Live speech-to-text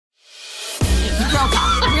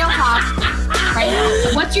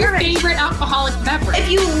What's your favorite alcoholic beverage? If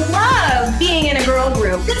you love being in a girl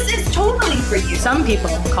group, this is totally for you. Some people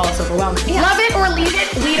call us overwhelming. Yeah. Love it or leave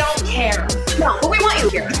it, we don't care. No, but we want you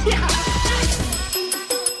here. Yeah.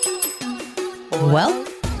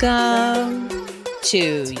 Welcome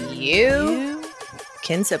to You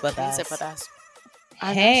Can Sip With Us. Sip with us.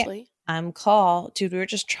 Hey, I'm Call. Dude, we were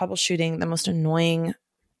just troubleshooting the most annoying,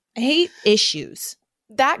 I hate issues.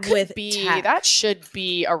 That could with be, tech. that should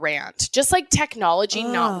be a rant. Just like technology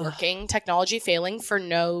not working, technology failing for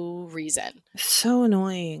no reason. So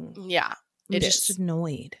annoying. Yeah, I'm it just is.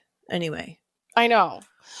 annoyed. Anyway. I know.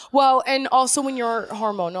 Well, and also when you're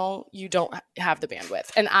hormonal, you don't have the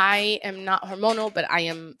bandwidth. And I am not hormonal, but I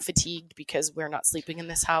am fatigued because we're not sleeping in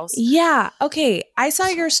this house. Yeah. Okay. I saw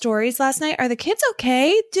your stories last night. Are the kids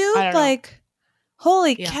okay, dude? I don't know. Like,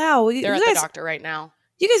 holy yeah. cow. They're you at guys, the doctor right now.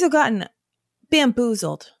 You guys have gotten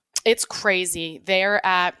bamboozled. It's crazy.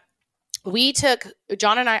 John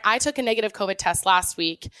and I took a negative COVID test last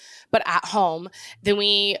week, but at home.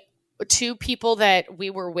 Then two people that we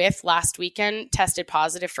were with last weekend tested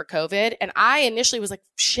positive for COVID. And I initially was like,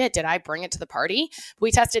 shit, did I bring it to the party?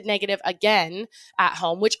 We tested negative again at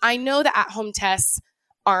home, which I know that at-home tests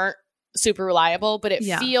aren't super reliable, but it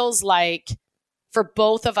feels like for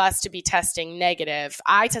both of us to be testing negative.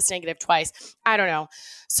 I tested negative twice. I don't know.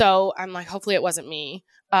 So I'm like, hopefully it wasn't me.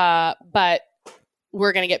 But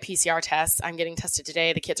we're going to get PCR tests. I'm getting tested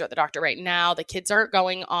today. The kids are at the doctor right now. The kids aren't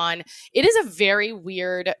going on. It is a very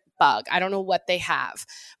weird bug. I don't know what they have.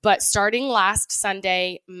 But starting last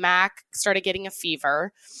Sunday, Mac started getting a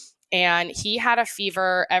fever. And he had a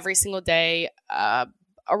fever every single day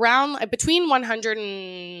around between 100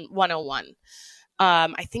 and 101.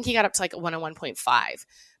 I think he got up to like 101.5,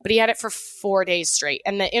 but he had it for 4 days straight.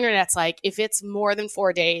 And the internet's like, if it's more than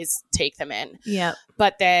 4 days, take them in. Yeah.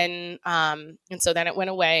 But then, and so then it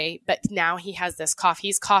went away, but now he has this cough.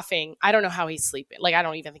 He's coughing. I don't know how he's sleeping. Like, I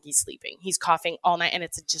don't even think he's sleeping. He's coughing all night and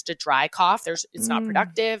it's just a dry cough. It's not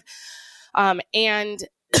productive. And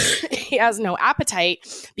he has no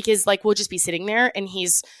appetite because like, we'll just be sitting there and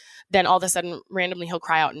then all of a sudden randomly he'll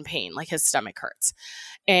cry out in pain. Like his stomach hurts.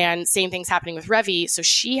 And same thing's happening with Revy. So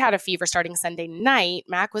she had a fever starting Sunday night.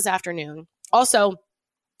 Mac was afternoon. Also,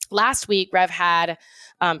 last week, Rev had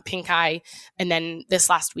pink eye. And then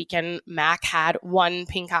this last weekend, Mac had one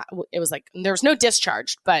pink eye. It was like, there was no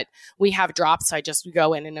discharge, but we have drops. So I just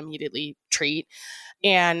go in and immediately treat.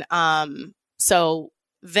 And so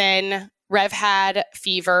then Rev had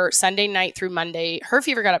fever Sunday night through Monday. Her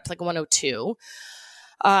fever got up to like 102.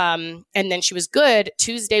 And then she was good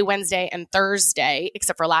Tuesday, Wednesday, and Thursday,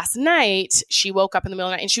 except for last night. She woke up in the middle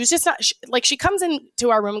of the night and she was just not she comes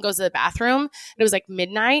into our room and goes to the bathroom and it was like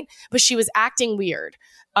midnight, but she was acting weird.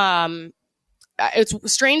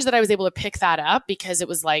 It's strange that I was able to pick that up because it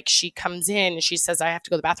was like, she comes in and she says, I have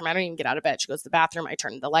to go to the bathroom. I don't even get out of bed. She goes to the bathroom. I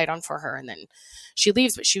turn the light on for her and then she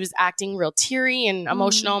leaves, but she was acting real teary and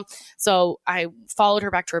emotional. So I followed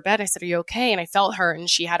her back to her bed. I said, are you okay? And I felt her and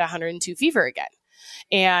she had 102 fever again.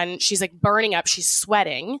 And she's like burning up. She's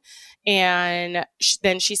sweating. And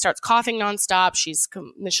then she starts coughing nonstop.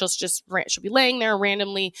 She'll be laying there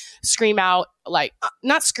randomly scream out like,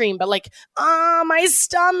 not scream, but like, my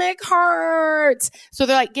stomach hurts. So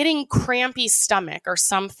they're like getting crampy stomach or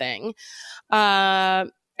something.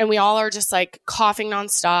 And we all are just like coughing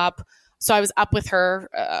nonstop. So I was up with her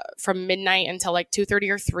from midnight until like 2:30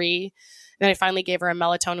 or 3. Then I finally gave her a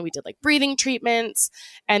melatonin. We did like breathing treatments.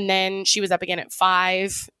 And then she was up again at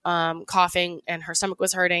 5, coughing, and her stomach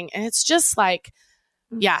was hurting. And it's just like,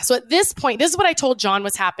 yeah. So at this point, this is what I told John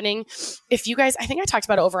was happening. If you guys, I think I talked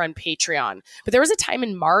about it over on Patreon, but there was a time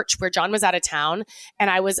in March where John was out of town and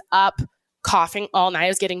I was up coughing all night. I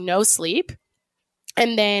was getting no sleep.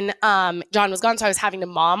 And then John was gone, so I was having to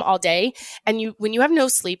mom all day. And when you have no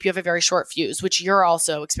sleep, you have a very short fuse, which you're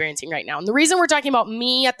also experiencing right now. And the reason we're talking about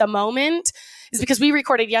me at the moment is because we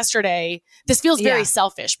recorded yesterday. This feels very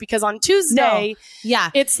selfish because on Tuesday,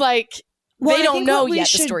 it's like they don't know yet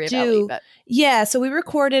the story about me. But. Yeah, so we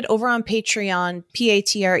recorded over on Patreon,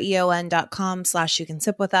 patreon.com/you can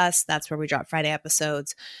sip with us. That's where we drop Friday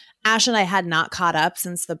episodes. Ash and I had not caught up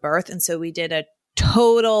since the birth, and so we did a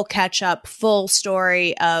total catch up, full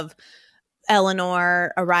story of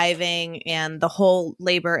Eleanor arriving and the whole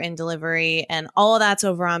labor and delivery, and all of that's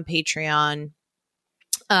over on Patreon.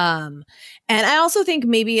 And I also think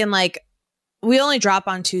maybe in like, we only drop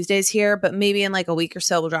on Tuesdays here, but maybe in like a week or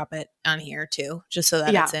so, we'll drop it on here too, just so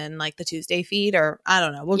that it's in like the Tuesday feed, or I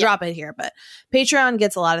don't know, we'll drop it here. But Patreon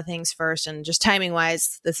gets a lot of things first, and just timing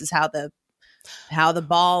wise, this is how it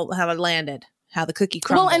landed. How the cookie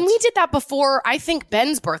crumbled. Well, and we did that before. I think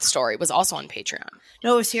Ben's birth story was also on Patreon.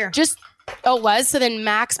 No, it was here. Oh, it was? So then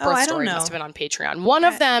Mac's birth I don't story know. must have been on Patreon. One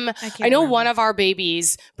of them, I know one of our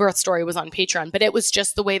babies' birth story was on Patreon, but it was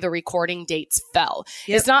just the way the recording dates fell.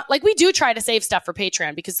 Yep. It's not like we do try to save stuff for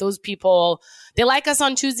Patreon because those people, they like us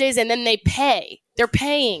on Tuesdays and then they pay. They're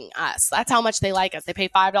paying us. That's how much they like us. They pay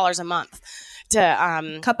 $5 a month to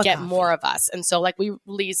get coffee. more of us. And so like we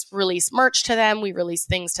release merch to them. We release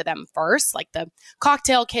things to them first, like the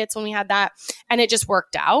cocktail kits when we had that. And it just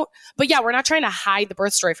worked out. But yeah, we're not trying to hide the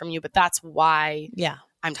birth story from you, but that's why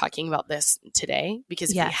I'm talking about this today.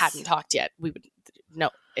 Because if we hadn't talked yet, we would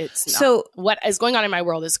no, it's not. So what is going on in my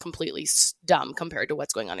world is completely dumb compared to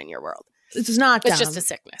what's going on in your world. It's not dumb. It's just a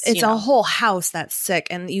sickness. It's a whole house that's sick.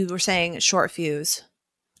 And you were saying short fuse.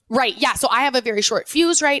 Right. Yeah. So I have a very short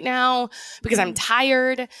fuse right now because I'm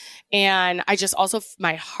tired. And I just also,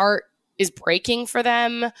 my heart is breaking for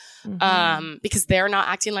them because they're not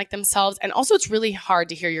acting like themselves. And also it's really hard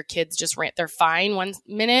to hear your kids just rant. They're fine one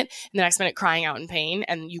minute and the next minute crying out in pain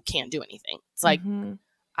and you can't do anything. It's like,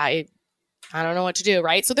 I don't know what to do.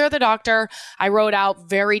 Right. So they're the doctor. I wrote out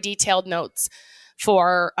very detailed notes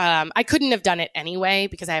for, I couldn't have done it anyway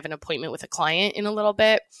because I have an appointment with a client in a little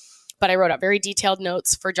bit. But I wrote out very detailed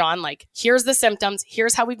notes for John, like, here's the symptoms,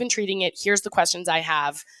 here's how we've been treating it, here's the questions I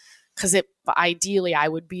have, because ideally I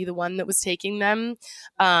would be the one that was taking them.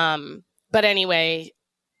 But anyway,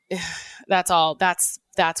 that's all. That's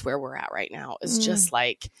where we're at right now. It's just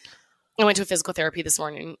like, I went to a physical therapy this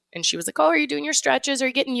morning and she was like, oh, are you doing your stretches? Are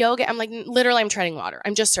you getting yoga? I'm like, literally, I'm treading water.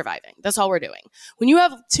 I'm just surviving. That's all we're doing. When you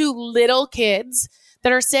have two little kids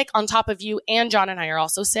that are sick on top of you and John and I are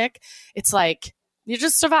also sick, it's like, you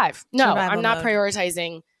just survive. No, Survival I'm not mode.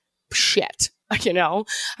 Prioritizing shit. You know,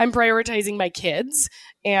 I'm prioritizing my kids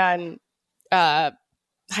and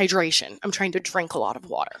hydration. I'm trying to drink a lot of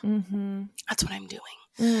water. That's what I'm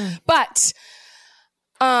doing. But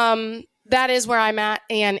that is where I'm at.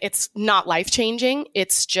 And it's not life-changing.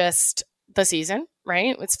 It's just the season,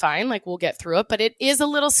 right? It's fine. Like we'll get through it. But it is a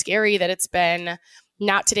little scary that it's been,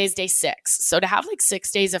 not today's day 6. So to have like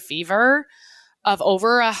 6 days of fever of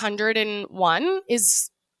over 101 is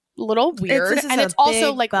a little weird. It's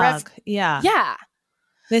also like yeah.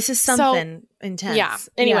 This is something intense. Yeah.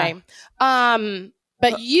 Anyway,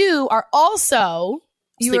 but you are also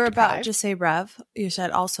you were about to say Rev. You said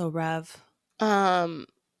also Rev.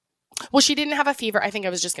 Well, she didn't have a fever. I think I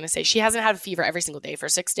was just going to say she hasn't had a fever every single day for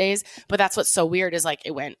 6 days. But that's what's so weird is like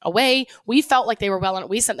it went away. We felt like they were well, and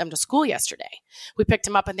we sent them to school yesterday. We picked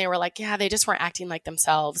them up and they were like, yeah, they just weren't acting like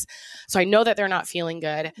themselves. So I know that they're not feeling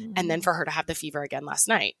good. And then for her to have the fever again last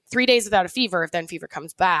night, 3 days without a fever, if then fever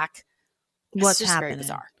comes back, what's just happening? Very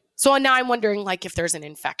bizarre. So now I'm wondering like if there's an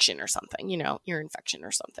infection or something, you know, ear infection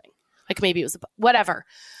or something. Like maybe it was whatever.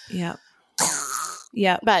 Yeah.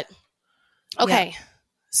 Yeah. But okay. Yeah.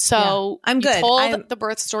 So I'm good. You told the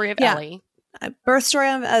birth story of Ellie. Birth story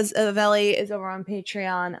of Ellie is over on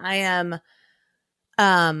Patreon. I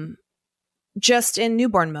am just in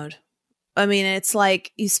newborn mode. I mean, it's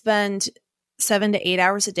like you spend 7 to 8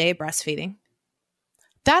 hours a day breastfeeding.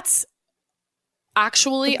 That's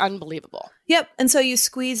actually unbelievable. Yep. And so you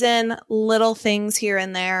squeeze in little things here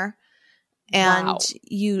and there. And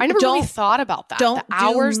I never really thought about that. Don't the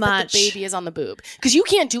hours do much. That the baby is on the boob. Because you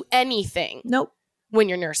can't do anything. Nope. When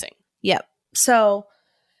you're nursing. Yep. So,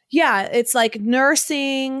 yeah, it's like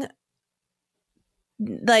nursing,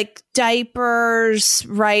 like diapers,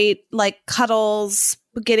 right? Like cuddles,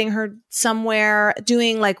 getting her somewhere,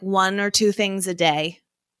 doing like 1 or 2 things a day.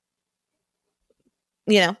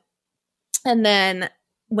 You know? And then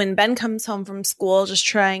when Ben comes home from school, just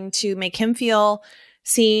trying to make him feel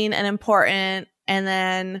seen and important. And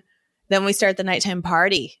then we start the nighttime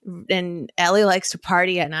party. And Ellie likes to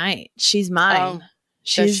party at night. She's mine.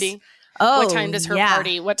 Does she? Oh, what time does her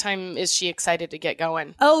party? What time is she excited to get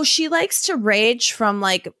going? Oh, she likes to rage from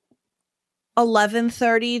like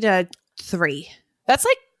 11:30 to 3. That's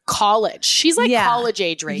like college. She's like college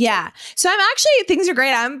age raging. Yeah. So things are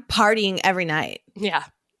great. I'm partying every night. Yeah.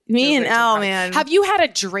 Man. Have you had a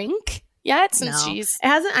drink yet since it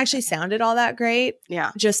hasn't actually sounded all that great.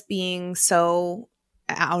 Yeah. Just being so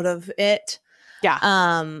out of it.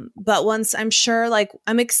 Yeah. But once I'm sure, like,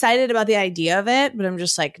 I'm excited about the idea of it, but I'm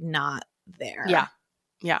just like not there. Yeah.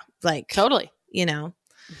 Yeah. Like, totally. You know,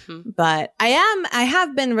 but I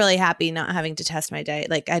have been really happy not having to test my diet.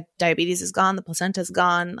 Like, diabetes is gone. The placenta's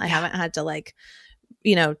gone. I haven't had to, like,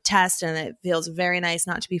 you know, test, and it feels very nice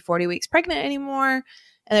not to be 40 weeks pregnant anymore.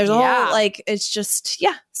 And there's a whole, like, it's just,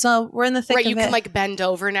 so we're in the thick of it. You can, like, bend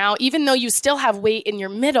over now. Even though you still have weight in your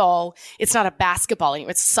middle, it's not a basketball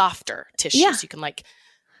anymore. It's softer tissue. Yeah. So you can, like,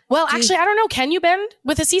 actually, I don't know. Can you bend?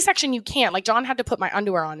 With a C-section, you can't. Like, John had to put my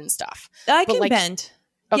underwear on and stuff. I can bend.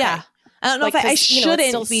 Okay. Yeah. I don't know Like, if I 'cause, you know, it's shouldn't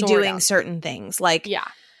still be sore doing down. certain things like Yeah.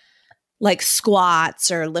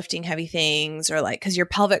 squats or lifting heavy things, or like, because your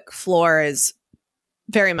pelvic floor is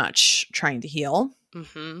very much trying to heal.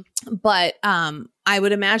 Mm-hmm. But I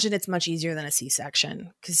would imagine it's much easier than a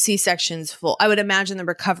C-section, because C-section's full. I would imagine the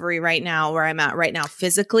recovery right now, where I'm at right now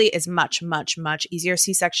physically, is much, much, much easier.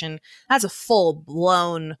 C-section has a full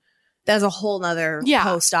blown, that's a whole nother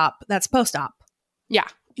post-op. That's post-op. Yeah.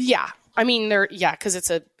 Yeah. I mean, because it's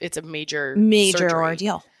a major surgery.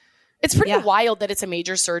 Ordeal. It's pretty wild that it's a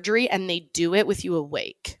major surgery and they do it with you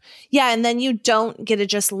awake. Yeah. And then you don't get to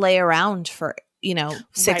just lay around for,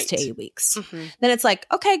 6 to 8 weeks. Mm-hmm. Then it's like,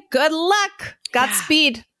 okay, good luck.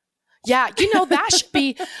 Godspeed. Yeah.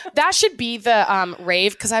 That should be the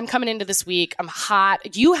rave, because I'm coming into this week. I'm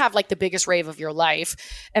hot. You have like the biggest rave of your life.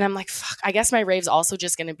 And I'm like, fuck, I guess my rave's also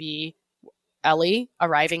just going to be Ellie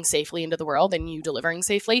arriving safely into the world and you delivering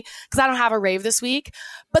safely, because I don't have a rave this week.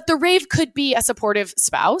 But the rave could be a supportive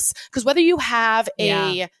spouse, because whether you have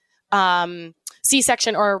a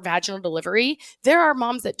C-section or vaginal delivery, there are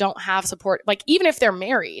moms that don't have support. Like, even if they're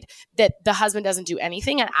married, that the husband doesn't do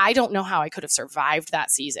anything. And I don't know how I could have survived that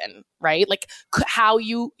season, right? Like, how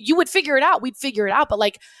you would figure it out. We'd figure it out. But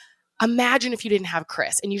like, imagine if you didn't have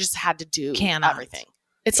Chris and you just had to do everything.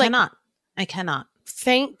 I cannot.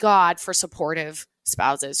 Thank God for supportive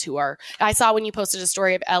spouses who are. I saw when you posted a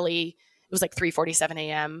story of Ellie, it was like 3:47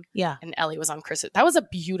 a.m. Yeah. And Ellie was on Chris. That's a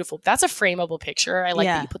frameable picture. I like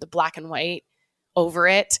that you put the black and white over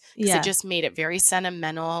it, because it just made it very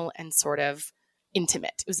sentimental and sort of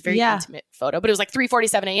intimate. It was a very intimate photo, but it was like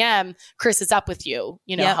 3:47 a.m. Chris is up with you,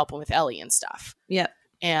 helping with Ellie and stuff. Yep.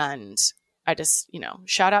 And I just,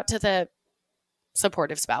 shout out to the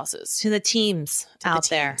supportive spouses. To the teams out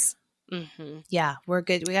there. Mm-hmm. Yeah, we're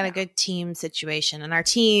good. We got a good team situation, and our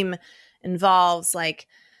team involves like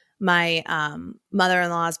my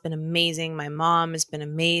mother-in-law has been amazing. My mom has been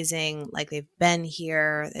amazing. Like, they've been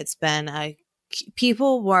here. It's been and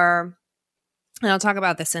I'll talk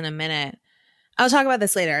about this in a minute. I'll talk about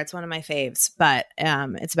this later. It's one of my faves, but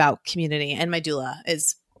it's about community, and my doula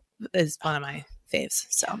is one of my faves.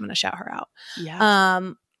 So I'm going to shout her out.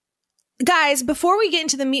 Yeah. Guys, before we get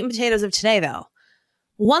into the meat and potatoes of today, though,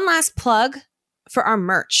 one last plug for our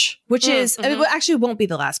merch, which is it actually won't be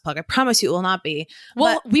the last plug. I promise you it will not be.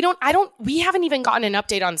 Well, we haven't even gotten an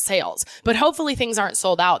update on sales, but hopefully things aren't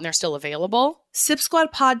sold out and they're still available.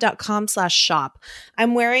 sipsquadpod.com/shop.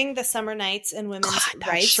 I'm wearing the Summer Nights and Women's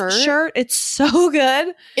Rights shirt. It's so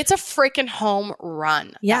good. It's a freaking home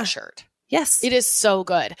run. That shirt. Yes. It is so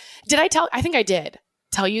good. I think I did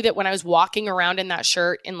tell you that when I was walking around in that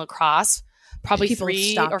shirt in La Crosse, probably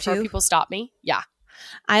 3 or 4 people stopped me. Yeah.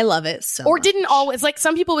 I love it so Or much. didn't always, like,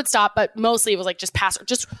 some people would stop, but mostly it was like just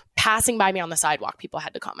passing by me on the sidewalk. People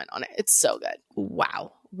had to comment on it. It's so good.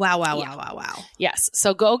 Wow. Yes.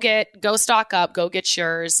 So go stock up, go get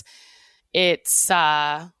yours. It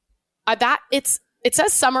says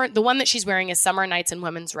summer. The one that she's wearing is Summer Nights and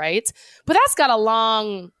Women's Rights, but that's got a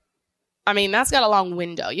long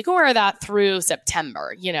window. You can wear that through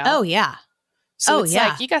September, Oh yeah. So it's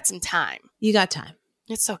like, you got some time. You got time.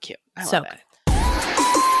 It's so cute. I so love it.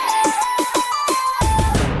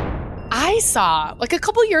 I saw, like, a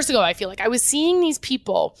couple years ago, I feel like I was seeing these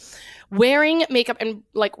people wearing makeup and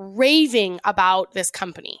like raving about this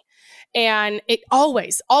company. And it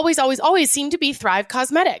always seemed to be Thrive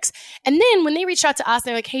Cosmetics. And then when they reached out to us,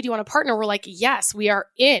 they're like, hey, do you want to partner? We're like, yes, we are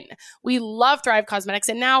in. We love Thrive Cosmetics.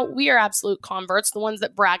 And now we are absolute converts, the ones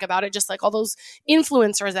that brag about it, just like all those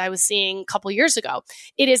influencers I was seeing a couple years ago.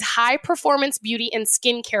 It is high performance beauty and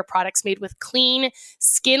skincare products made with clean,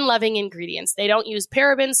 skin loving ingredients. They don't use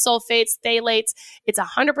parabens, sulfates, phthalates. It's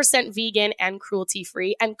 100% vegan and cruelty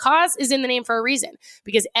free. And cause is in the name for a reason,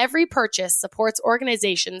 because every purchase supports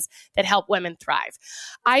organizations that help women thrive.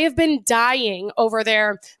 I have been dying over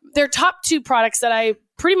their top 2 products that I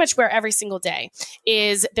pretty much wear every single day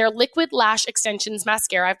is their liquid lash extensions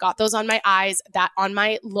mascara. I've got those on my eyes, that on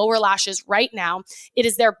my lower lashes right now. It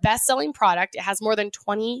is their best-selling product. It has more than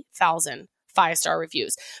 20,000 5-star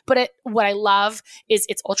reviews. But what I love is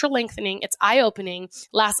it's ultra lengthening, it's eye-opening,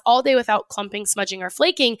 lasts all day without clumping, smudging, or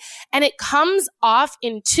flaking, and it comes off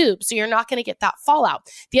in tubes, so you're not going to get that fallout.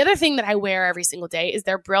 The other thing that I wear every single day is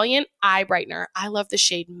their Brilliant Eye Brightener. I love the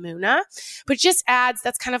shade Muna, but it just adds,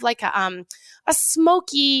 that's kind of like a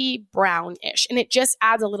smoky brownish, and it just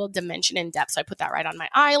adds a little dimension and depth. So I put that right on my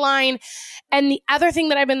eye line. And the other thing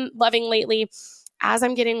that I've been loving lately, as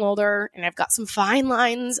I'm getting older and I've got some fine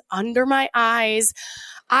lines under my eyes,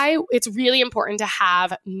 it's really important to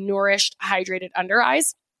have nourished, hydrated under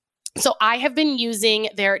eyes. So I have been using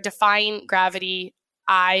their Defying Gravity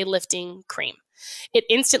Eye Lifting Cream. It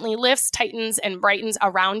instantly lifts, tightens, and brightens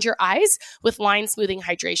around your eyes with line smoothing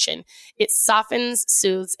hydration. It softens,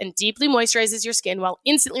 soothes, and deeply moisturizes your skin while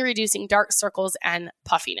instantly reducing dark circles and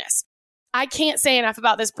puffiness. I can't say enough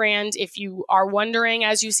about this brand. If you are wondering,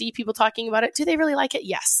 as you see people talking about it, do they really like it?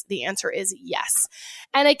 Yes. The answer is yes.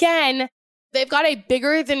 And again, they've got a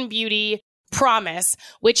bigger than beauty promise,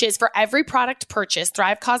 which is for every product purchased,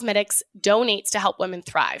 Thrive Cosmetics donates to help women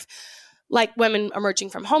thrive, like women emerging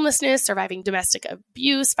from homelessness, surviving domestic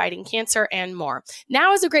abuse, fighting cancer, and more.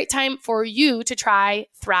 Now is a great time for you to try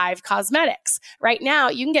Thrive Cosmetics. Right now,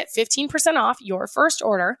 you can get 15% off your first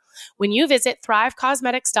order when you visit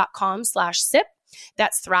thrivecosmetics.com/sip.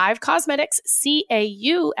 That's Thrive Cosmetics,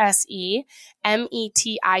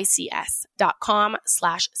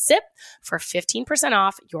 CAUSEMETICS.com/sip for 15%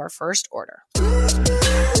 off your first order.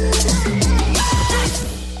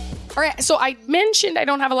 All right, so I mentioned I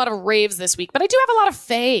don't have a lot of raves this week, but I do have a lot of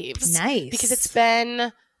faves. Nice. Because it's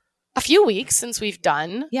been a few weeks since we've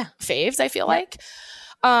done faves, I feel like.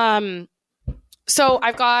 So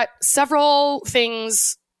I've got several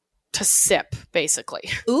things to sip, basically.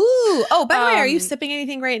 Ooh. Oh, by the way, are you sipping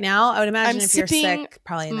anything right now? I would imagine I'm if you're sick,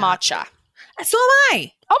 probably not. Matcha. So am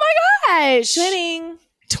I. Oh my gosh.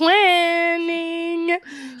 Twinning.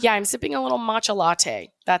 Yeah, I'm sipping a little matcha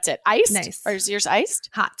latte. That's it. Iced? Nice. Or is yours iced?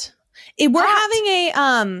 Hot. We're having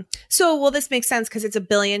a this makes sense because it's 1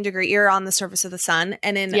 billion degree. You're on the surface of the sun,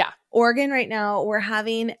 and in Oregon right now, we're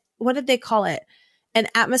having, what did they call it? An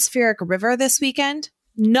atmospheric river this weekend.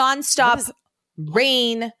 Nonstop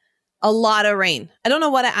rain, a lot of rain. I don't know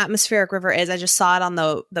what an atmospheric river is. I just saw it on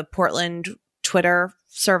the Portland Twitter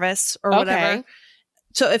service or whatever.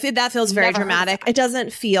 So if that feels very dramatic, it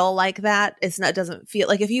doesn't feel like that. It doesn't feel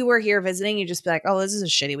like if you were here visiting, you'd just be like, oh, this is a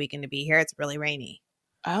shitty weekend to be here. It's really rainy.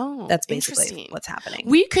 Oh, that's basically what's happening.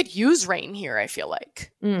 We could use rain here, I feel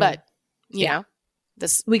like, but you know,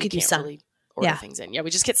 we could use sun. Really order things in. Yeah,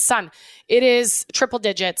 we just get sun. It is triple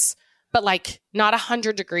digits, but like not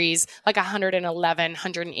 100 degrees, like 111,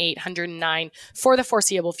 108, 109 for the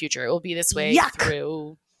foreseeable future. It will be this way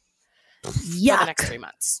through for the next 3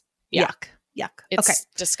 months. Yeah. Yuck. It's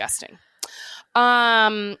disgusting.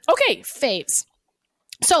 Okay, faves.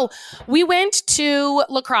 So we went to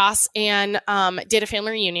La Crosse and did a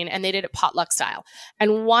family reunion, and they did it potluck style.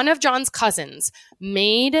 And one of John's cousins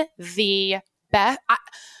made the best.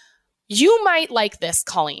 You might like this,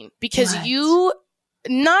 Colleen, because you,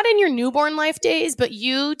 not in your newborn life days, but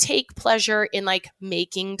you take pleasure in like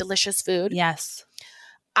making delicious food. Yes.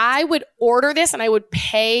 I would order this and I would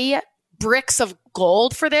pay bricks of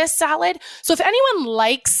gold for this salad. So if anyone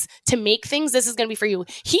likes to make things, this is going to be for you.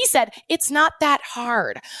 He said it's not that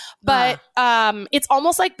hard, but it's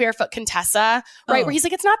almost like Barefoot Contessa, right? Where he's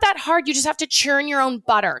like, it's not that hard. You just have to churn your own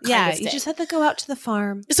butter. Kind of you just have to go out to the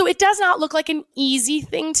farm. So it does not look like an easy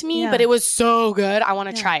thing to me, but it was so good. I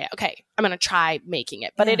want to try it. Okay, I'm going to try making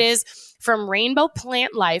it. But it is from Rainbow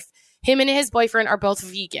Plant Life. Him and his boyfriend are both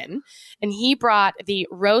vegan, and he brought the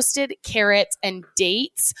roasted carrots and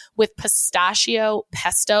dates with pistachio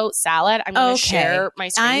pesto salad. I'm going to share my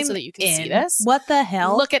screen so that you can see this. What the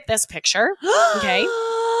hell? Look at this picture. Okay. It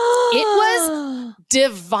was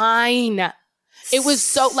divine. It was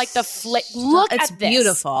so like look at this. It's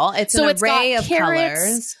beautiful. It's an array of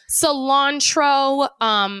colors. Cilantro,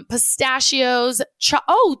 pistachios.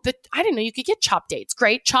 I didn't know you could get chopped dates.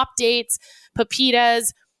 Great. Chopped dates,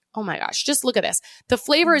 pepitas. Oh my gosh, just look at this. The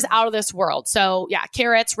flavor is out of this world. So yeah,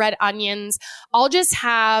 carrots, red onions. I'll just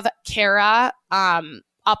have Kara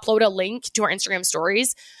upload a link to our Instagram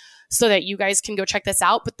stories so that you guys can go check this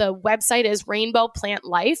out. But the website is Rainbow Plant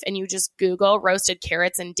Life, and you just Google roasted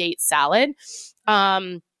carrots and date salad.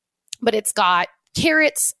 But it's got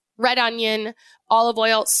carrots, red onion, olive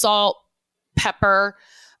oil, salt, pepper,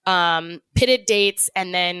 pitted dates,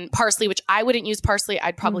 and then parsley, which I wouldn't use parsley.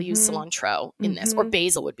 I'd probably use cilantro in this, or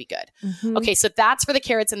basil would be good. Okay, so that's for the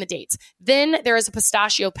carrots and the dates. Then there is a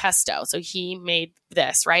pistachio pesto. So he made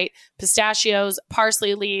this, right? Pistachios,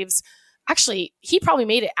 parsley leaves. Actually, he probably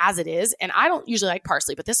made it as it is, and I don't usually like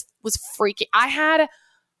parsley, but this was freaking. I had,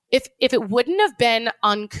 if it wouldn't have been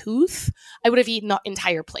uncouth, I would have eaten the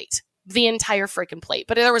entire plate, the entire freaking plate.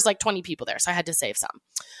 But there was like 20 people there, so I had to save some.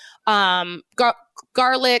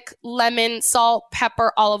 Garlic, lemon, salt,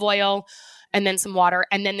 pepper, olive oil, and then some water.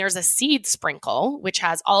 And then there's a seed sprinkle, which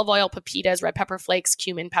has olive oil, pepitas, red pepper flakes,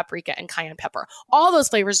 cumin, paprika, and cayenne pepper. All those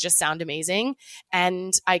flavors just sound amazing,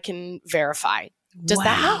 and I can verify. Does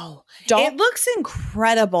that It looks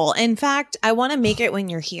incredible. In fact, I want to make it when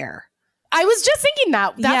you're here. I was just thinking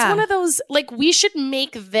that. That's one of those, like, we should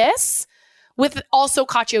make this with also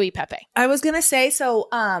cacio e pepe. I was going to say, so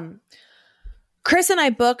Chris and I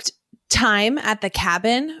booked time at the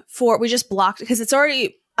cabin we just blocked because it's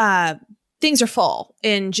already things are full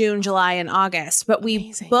in June, July, and August, but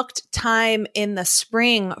we booked time in the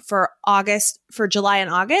spring for July and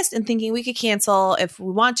August, and thinking we could cancel if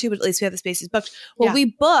we want to, but at least we have the spaces booked. Well,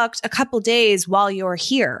 we booked a couple days while you're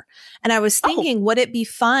here. And I was thinking, would it be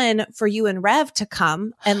fun for you and Rev to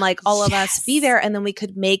come and like all of us be there? And then we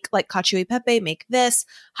could make like cacio e pepe, make this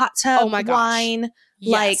hot tub, wine.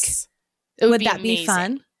 Yes. Like, would that be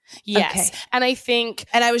fun? Yes. Okay. And I think,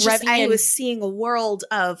 and I was seeing a world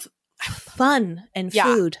of fun and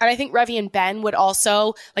food. And I think Revy and Ben would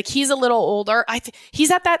also, like, he's a little older. He's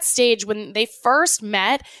at that stage when they first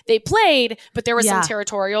met, they played, but there was some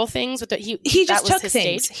territorial things with he just took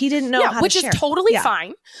things. He didn't know how which to is share. Totally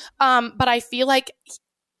fine. But I feel like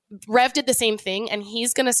Rev did the same thing, and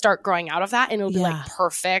he's going to start growing out of that, and it'll be like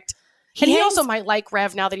perfect. He also might like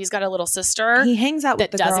Rev now that he's got a little sister. He hangs out with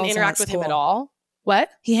the girls that doesn't interact with him at all. What?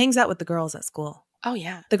 He hangs out with the girls at school. Oh,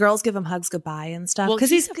 yeah. The girls give him hugs goodbye and stuff.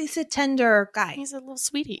 Because he's a tender guy. He's a little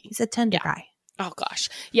sweetie. He's a tender guy. Oh, gosh.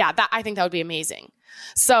 Yeah, I think that would be amazing.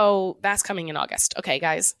 So that's coming in August. Okay,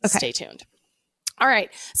 guys, stay tuned. All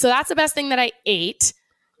right. So that's the best thing that I ate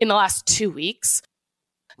in the last 2 weeks.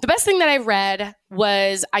 The best thing that I read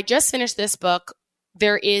was I just finished this book.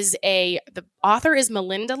 The author is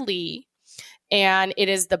Melinda Lee, and it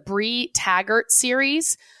is the Bree Taggart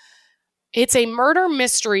series. It's a murder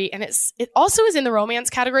mystery, and it also is in the romance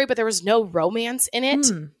category, but there was no romance in it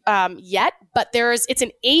yet. But it's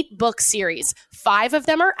an 8-book series. 5 of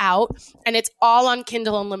them are out, and it's all on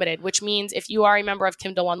Kindle Unlimited, which means if you are a member of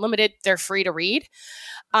Kindle Unlimited, they're free to read.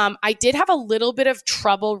 I did have a little bit of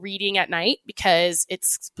trouble reading at night because it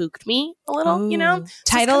spooked me a little, So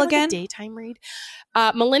title again? Like a daytime read.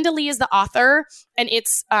 Melinda Lee is the author, and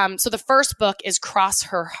it's so the first book is Cross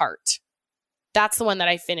Her Heart. That's the one that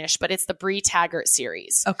I finished, but it's the Bree Taggart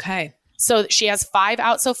series. Okay. So she has 5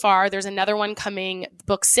 out so far. There's another one coming.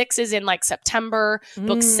 Book 6 is in like September.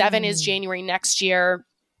 Book 7 is January next year.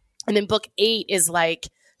 And then book 8 is like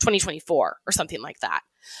 2024 or something like that.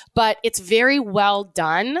 But it's very well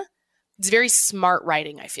done. It's very smart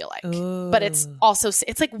writing, I feel like. Ooh. But it's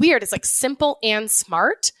like weird. It's like simple and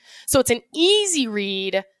smart. So it's an easy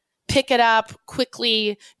read. Pick it up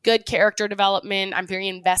quickly, good character development. I'm very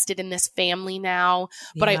invested in this family now,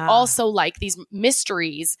 but I also like these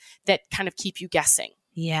mysteries that kind of keep you guessing.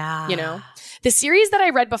 Yeah. The series that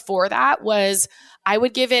I read before that was, I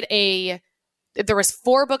would give it there was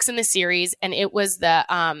 4 books in the series, and it was the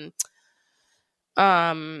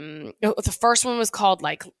first one was called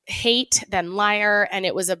like Hate, then Liar. And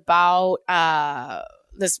it was about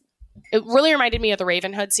it really reminded me of the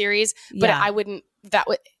Ravenhood series, but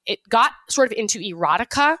it got sort of into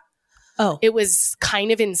erotica. Oh. It was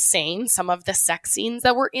kind of insane, some of the sex scenes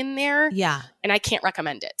that were in there. Yeah. And I can't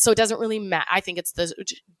recommend it. So it doesn't really matter. I think it's the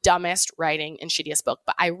dumbest writing and shittiest book.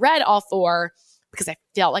 But I read all 4 because I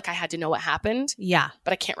felt like I had to know what happened. Yeah.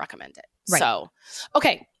 But I can't recommend it. Right. So,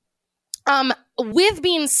 okay. With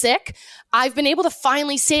being sick, I've been able to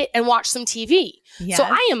finally sit and watch some TV. Yes. So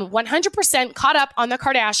I am 100% caught up on the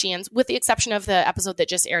Kardashians, with the exception of the episode that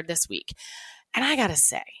just aired this week. And I gotta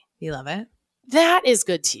say, you love it? That is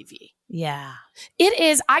good TV. Yeah. It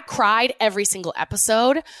is. I cried every single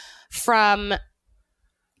episode from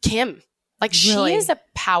Kim. Like, really? She is a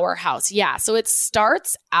powerhouse. Yeah. So it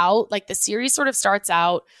starts out, like the series sort of starts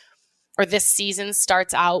out, or this season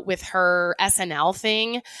starts out with her SNL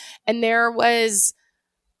thing. And there was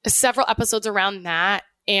several episodes around that.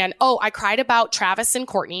 And, I cried about Travis and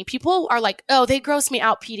Courtney. People are like, they gross me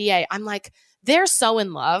out, PDA. I'm like, they're so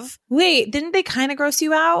in love. Wait, didn't they kind of gross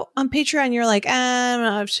you out on Patreon? You're like,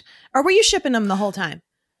 or were you shipping them the whole time?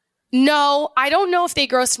 No, I don't know if they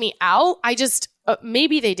grossed me out. I just,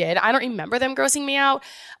 maybe they did. I don't remember them grossing me out.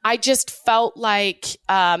 I just felt like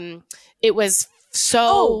it was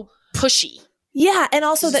so pushy. Yeah, and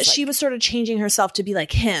also that she was sort of changing herself to be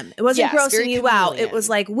like him. It wasn't grossing you out. It was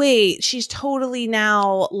like, wait, she's totally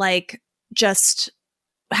now like just...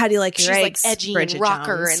 How do you like your eggs? She's like edgy Bridget and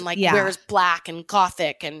rocker Jones. and like wears black and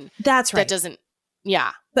gothic, and that's right. That doesn't,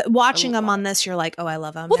 yeah. But watching them on this, you're like, I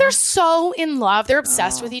love them. Well, they're so in love. They're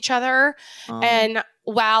obsessed with each other. And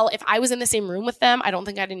while if I was in the same room with them, I don't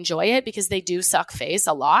think I'd enjoy it because they do suck face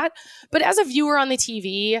a lot. But as a viewer on the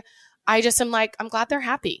TV, I just am like, I'm glad they're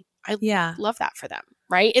happy. I love that for them,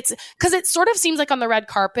 right? It's because it sort of seems like on the red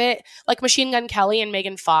carpet, like Machine Gun Kelly and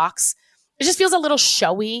Megan Fox, it just feels a little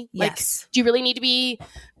showy. Like, do you really need to be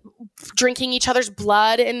drinking each other's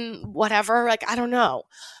blood and whatever? Like, I don't know.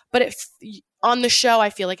 But if on the show, I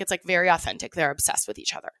feel like it's like very authentic. They're obsessed with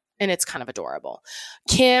each other and it's kind of adorable.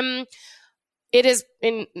 Kim it is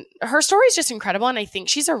her story is just incredible. And I think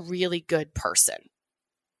she's a really good person.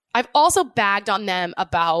 I've also bagged on them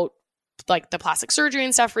about like the plastic surgery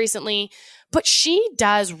and stuff recently, but she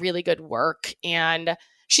does really good work and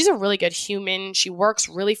she's a really good human. She works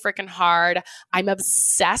really freaking hard. I'm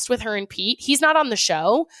obsessed with her and Pete. He's not on the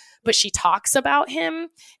show, but she talks about him.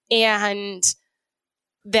 And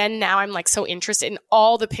then now I'm like so interested in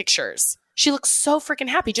all the pictures. She looks so freaking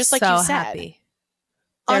happy, just like so you said. Happy.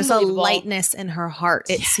 There's a lightness in her heart,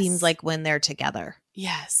 it seems like, when they're together.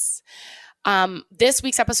 Yes. This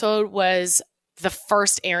week's episode was the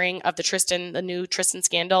first airing of the new Tristan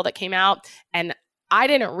scandal that came out. And I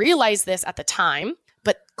didn't realize this at the time,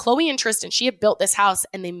 but Chloe and Tristan, she had built this house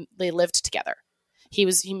and they lived together. He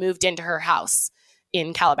moved into her house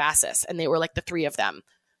in Calabasas and they were like the three of them.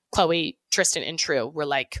 Chloe, Tristan, and True were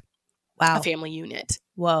like a family unit.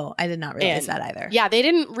 Whoa, I did not realize that either. Yeah, they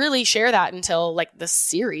didn't really share that until like the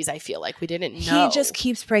series, I feel like. We didn't know. He just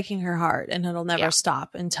keeps breaking her heart and it'll never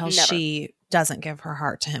stop until she doesn't give her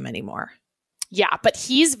heart to him anymore. Yeah, but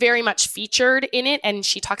he's very much featured in it. And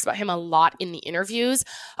she talks about him a lot in the interviews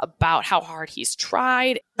about how hard he's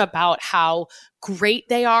tried, about how great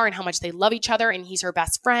they are and how much they love each other. And he's her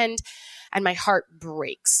best friend. And my heart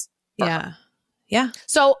breaks. Yeah. Yeah.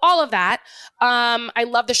 So all of that. I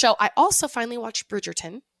love the show. I also finally watched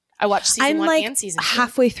Bridgerton. I watched season 1 and season 2.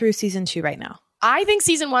 Halfway through season 2 right now. I think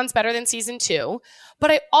season 1's better than season 2.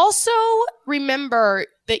 But I also remember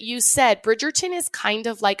that you said Bridgerton is kind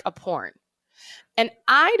of like a porn. And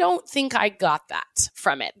I don't think I got that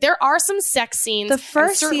from it. There are some sex scenes. The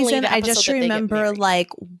first season, I just remember like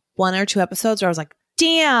 1 or 2 episodes where I was like,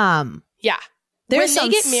 damn. Yeah. When they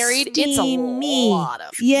get married, it's a lot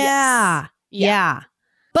of. Yeah. Yeah.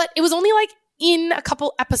 But it was only like in a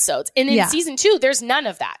couple episodes. And in season 2, there's none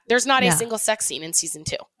of that. There's not a single sex scene in season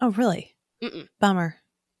 2. Oh, really? Mm-mm. Bummer.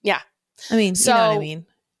 Yeah. I mean, you know what I mean?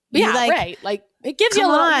 Yeah, right. Like, it gives you a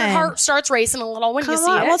little, your heart starts racing a little when you see it.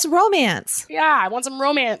 I want some romance. Yeah, I want some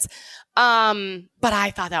romance. But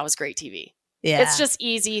I thought that was great TV. Yeah. It's just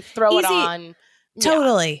easy. Throw it on.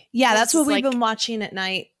 Totally. Yeah, that's what we've been watching at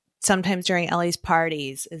night. Sometimes during Ellie's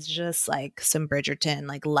parties is just like some Bridgerton,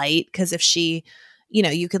 like light. Because if she,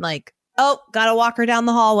 you can like, gotta walk her down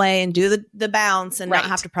the hallway and do the bounce and not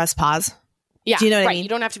have to press pause. Yeah. Do you know what I mean? You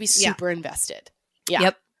don't have to be super invested. Yeah.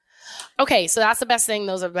 Yep. Okay, so that's the best thing.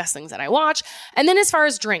 Those are the best things that I watch. And then as far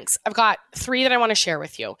as drinks, I've got 3 that I want to share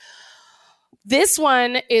with you. This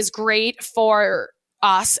one is great for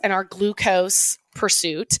us and our glucose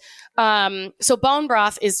pursuit. So bone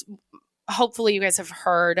broth is, hopefully you guys have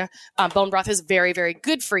heard, bone broth is very, very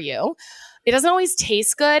good for you. It doesn't always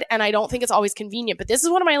taste good, and I don't think it's always convenient, but this is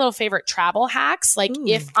one of my little favorite travel hacks. Like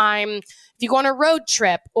if you go on a road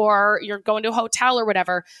trip or you're going to a hotel or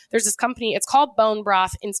whatever, there's this company, it's called Bone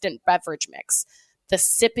Broth Instant Beverage Mix, the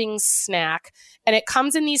sipping snack. And it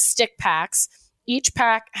comes in these stick packs. Each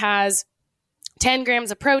pack has 10 grams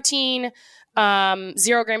of protein,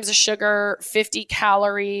 0 grams of sugar, 50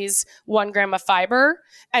 calories, 1 gram of fiber,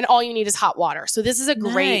 and all you need is hot water. So this is a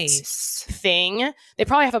great thing. They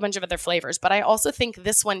probably have a bunch of other flavors, but I also think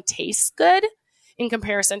this one tastes good in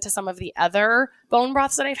comparison to some of the other bone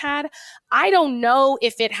broths that I've had. I don't know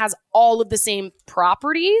if it has all of the same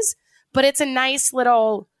properties, but it's a nice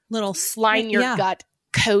little line your gut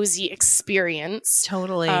cozy experience.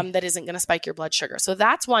 Totally. That isn't going to spike your blood sugar. So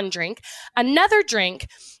that's one drink. Another drink,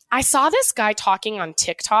 I saw this guy talking on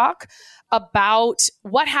TikTok about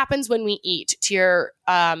what happens when we eat to your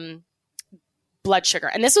blood sugar.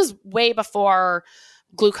 And this was way before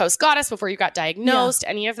glucose got us, before you got diagnosed,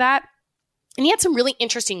 any of that. And he had some really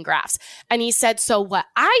interesting graphs. And he said, so what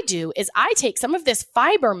I do is I take some of this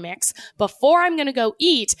fiber mix before I'm going to go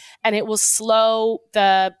eat, and it will slow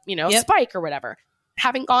the, spike or whatever.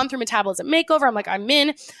 Having gone through Metabolism Makeover, I'm like, I'm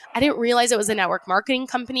in. I didn't realize it was a network marketing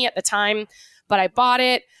company at the time, but I bought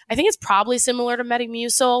it. I think it's probably similar to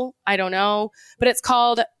Metamucil. I don't know. But it's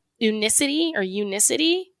called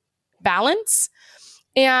Unicity Balance.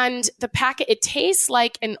 And the packet, it tastes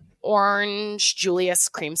like an orange Julius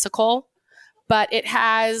creamsicle, but it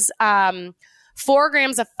has 4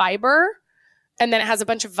 grams of fiber, and then it has a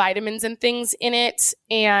bunch of vitamins and things in it.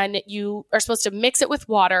 And you are supposed to mix it with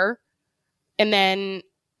water, and then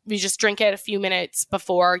you just drink it a few minutes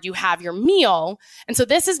before you have your meal. And so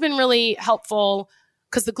this has been really helpful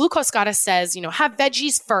because the glucose goddess says, have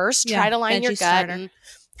veggies first, try to line your gut and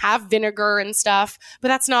have vinegar and stuff. But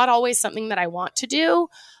that's not always something that I want to do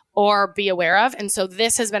or be aware of. And so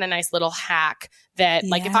this has been a nice little hack that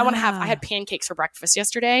if I want to I had pancakes for breakfast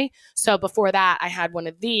yesterday. So before that, I had one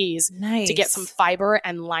of these to get some fiber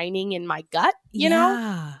and lining in my gut, you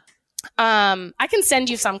know? I can send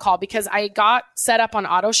you some, call, because I got set up on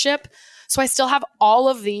auto ship. So I still have all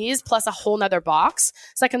of these plus a whole nother box.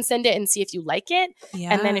 So I can send it and see if you like it.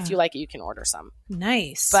 Yeah. And then if you like it, you can order some.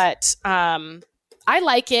 Nice. But I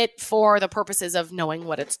like it for the purposes of knowing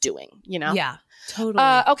what it's doing, you know? Yeah,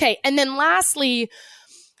 totally. Okay. And then lastly,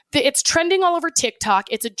 it's trending all over TikTok.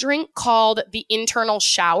 It's a drink called the internal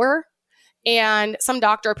shower. And some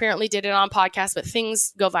doctor apparently did it on podcast, but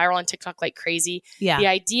things go viral on TikTok like crazy. Yeah. The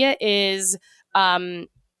idea is to,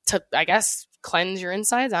 I guess, cleanse your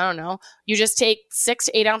insides. I don't know. You just take 6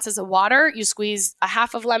 to 8 ounces of water. You squeeze a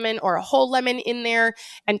half of lemon or a whole lemon in there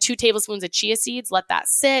and 2 tablespoons of chia seeds. Let that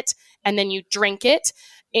sit. And then you drink it.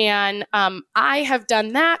 And I have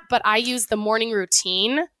done that, but I use the morning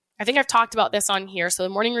routine. I think I've talked about this on here. So the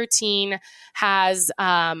morning routine has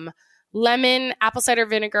lemon, apple cider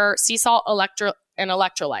vinegar, sea salt, and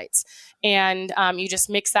electrolytes. And you just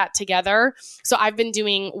mix that together. So I've been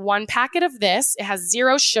doing 1 packet of this. It has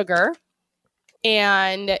 0 sugar.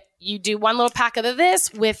 And you do 1 little packet of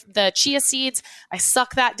this with the chia seeds. I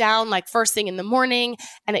suck that down like first thing in the morning.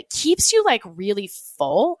 And it keeps you like really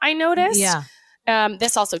full, I noticed. Yeah.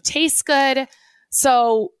 This also tastes good.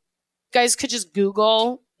 So guys could just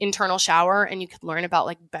Google internal shower and you could learn about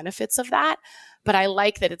like benefits of that. But I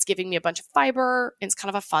like that it's giving me a bunch of fiber. And it's kind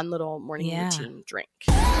of a fun little morning routine drink.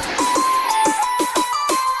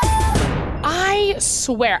 I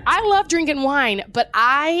swear, I love drinking wine, but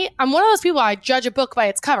I'm one of those people, I judge a book by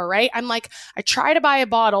its cover, right? I'm like, I try to buy a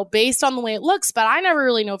bottle based on the way it looks, but I never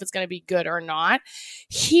really know if it's going to be good or not.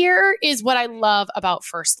 Here is what I love about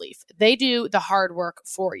First Leaf. They do the hard work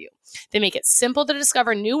for you. They make it simple to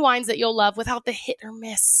discover new wines that you'll love without the hit or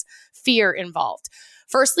miss fear involved.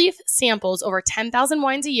 First Leaf samples over 10,000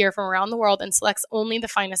 wines a year from around the world and selects only the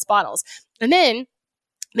finest bottles. And then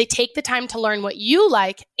they take the time to learn what you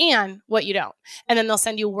like and what you don't. And then they'll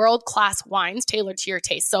send you world-class wines tailored to your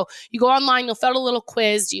taste. So you go online, you'll fill out a little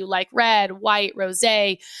quiz. Do you like red, white,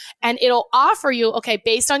 rosé? And it'll offer you, okay,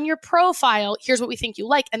 based on your profile, here's what we think you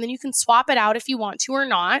like. And then you can swap it out if you want to or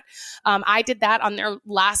not. I did that on their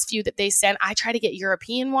last few that they sent. I try to get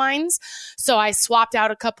European wines. So I swapped out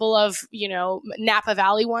a couple of, Napa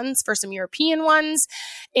Valley ones for some European ones.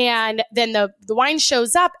 And then the wine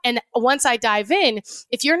shows up. And once I dive in,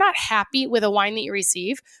 if you're not happy with a wine that you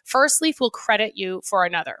receive, First Leaf will credit you for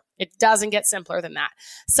another. It doesn't get simpler than that.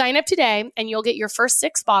 Sign up today and you'll get your first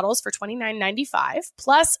 6 bottles for $29.95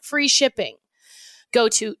 plus free shipping. Go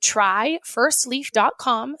to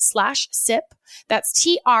tryfirstleaf.com/sip. That's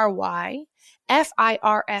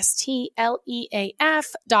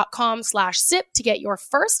tryfirstleaf.com/sip to get your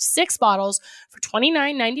first 6 bottles for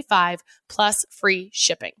 $29.95 plus free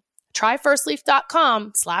shipping.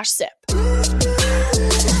 Tryfirstleaf.com/sip.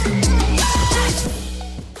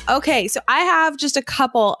 Okay, so I have just a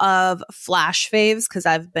couple of flash faves because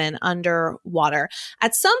I've been underwater.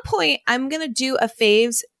 At some point, I'm going to do a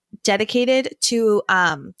faves dedicated to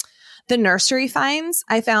the nursery finds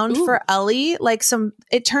I found for Ellie.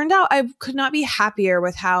 It turned out I could not be happier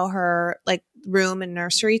with how her room and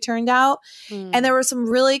nursery turned out. And there were some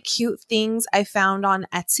really cute things I found on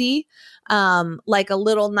Etsy. Like a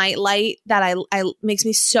little night light that I makes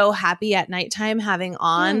me so happy at nighttime having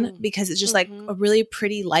on because it's just like a really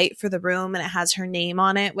pretty light for the room and it has her name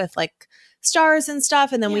on it with like stars and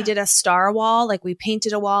stuff. And then we did a star wall, we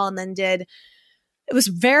painted a wall and then it was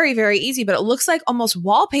very, very easy, but it looks like almost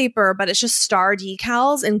wallpaper, but it's just star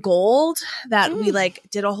decals in gold that we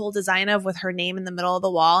did a whole design of with her name in the middle of the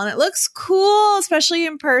wall. And it looks cool, especially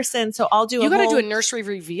in person. So I'll do You got to do a nursery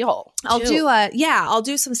reveal. I'll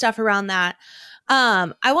do some stuff around that.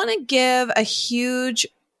 I want to give a huge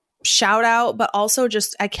shout out, but also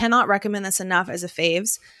I cannot recommend this enough as a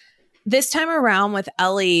faves. This time around with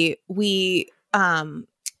Ellie, we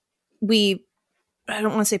I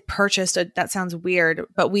don't want to say purchased, that sounds weird,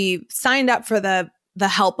 but we signed up for the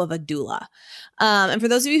help of a doula. And for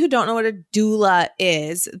those of you who don't know what a doula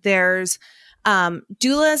is, there's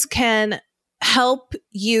doulas can help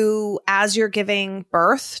you as you're giving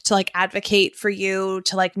birth to advocate for you,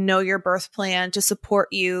 to know your birth plan, to support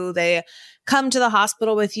you. They come to the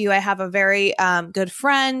hospital with you. I have a very good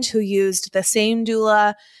friend who used the same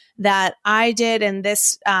doula that I did. And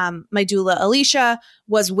this, my doula, Alicia,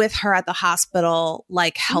 was with her at the hospital,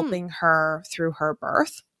 helping her through her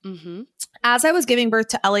birth. Mm-hmm. As I was giving birth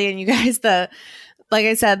to Ellie, and you guys, like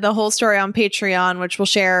I said, the whole story on Patreon, which we'll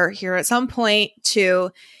share here at some point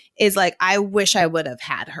too, is I wish I would have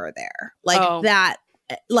had her there. I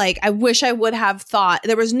wish I would have thought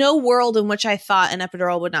there was no world in which I thought an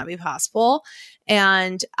epidural would not be possible.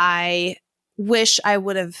 And I wish I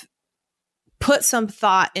would have put some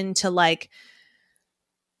thought into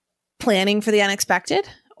planning for the unexpected,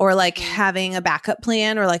 or like having a backup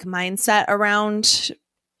plan, or like mindset around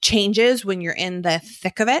changes when you're in the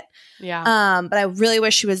thick of it. Yeah. But I really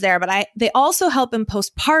wish she was there. But they also help in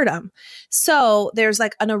postpartum. So there's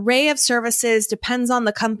like an array of services, depends on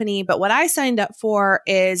the company. But what I signed up for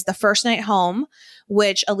is the first night home,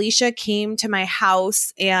 which Alicia came to my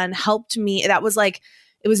house and helped me. That was like,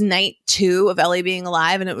 it was night 2 of Ellie being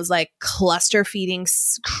alive, and it was like cluster feeding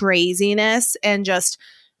craziness, and just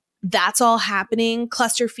that's all happening.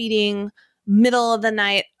 Cluster feeding, middle of the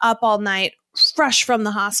night, up all night, fresh from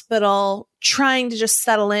the hospital, trying to just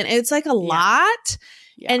settle in. It's like a lot.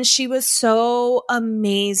 Yeah. And she was so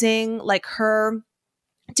amazing. Like her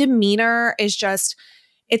demeanor is just,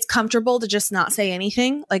 it's comfortable to just not say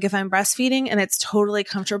anything. Like if I'm breastfeeding, and it's totally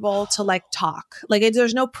comfortable to like talk. Like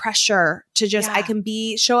there's no pressure to just, I can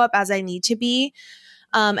show up as I need to be,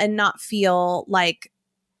 and not feel like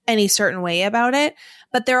any certain way about it.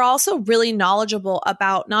 But they're also really knowledgeable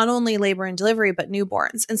about not only labor and delivery, but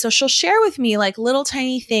newborns. And so she'll share with me like little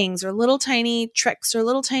tiny things, or little tiny tricks, or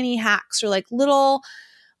little tiny hacks, or like little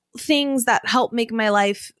things that help make my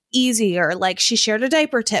life easier. Like she shared a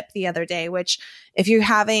diaper tip the other day, which if you're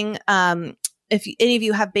having, if any of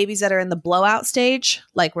you have babies that are in the blowout stage,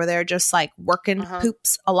 like where they're just like working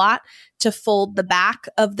poops a lot, to fold the back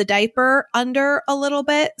of the diaper under a little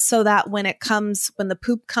bit, so that when the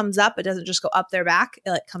poop comes up, it doesn't just go up their back,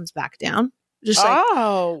 it like comes back down. Just like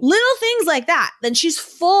little things like that. Then she's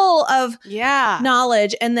full of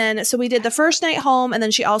knowledge. And then, so we did the first night home, and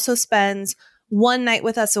then she also spends one night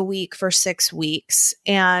with us a week for 6 weeks.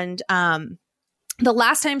 And the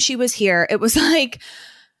last time she was here, it was like,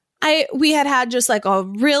 we had just like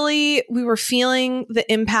we were feeling the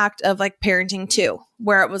impact of like parenting too,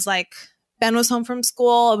 where it was like Ben was home from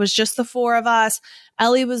school. It was just the 4 of us.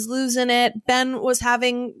 Ellie was losing it. Ben was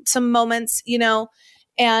having some moments,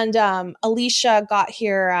 and Alicia got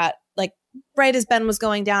here at like right as Ben was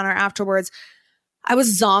going down, or afterwards. I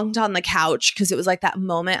was zonked on the couch because it was like that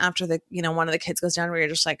moment after one of the kids goes down where you're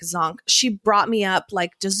just like zonk. She brought me up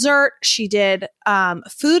like dessert. She did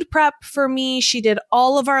food prep for me. She did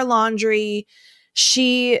all of our laundry.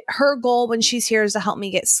 Her goal when she's here is to help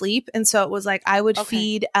me get sleep. And so it was like I would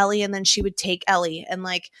feed Ellie, and then she would take Ellie and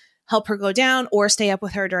like help her go down, or stay up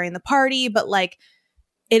with her during the party. But like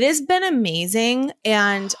it has been amazing.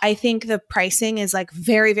 And I think the pricing is like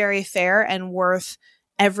very, very fair and worth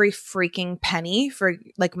every freaking penny for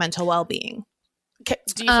like mental well-being. Do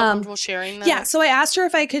you feel comfortable sharing that? Yeah. So I asked her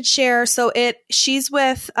if I could share. So she's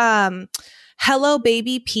with Hello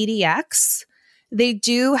Baby PDX. They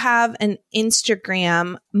do have an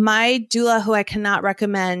Instagram. My doula, who I cannot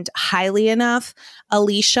recommend highly enough,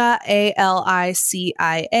 Alicia,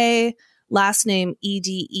 Alicia, last name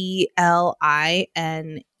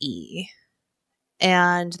Edeline.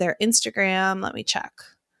 And their Instagram, let me check.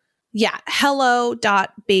 Yeah,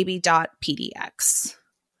 hello.baby.pdx.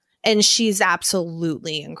 And she's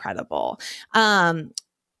absolutely incredible.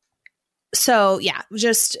 So yeah,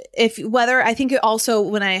 just I think it also,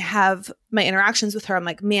 when I have my interactions with her, I'm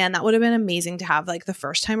like, man, that would have been amazing to have like the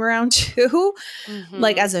first time around too.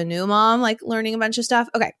 Like as a new mom, like learning a bunch of stuff.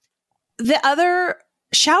 Okay. The other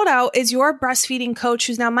shout out is your breastfeeding coach,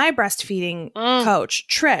 who's now my breastfeeding coach,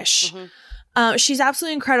 Trish. She's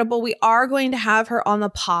absolutely incredible. We are going to have her on the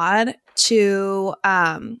pod to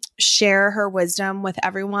share her wisdom with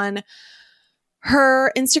everyone.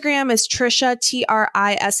 Her Instagram is Trisha,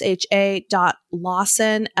 TRISHA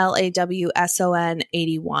 .Lawson,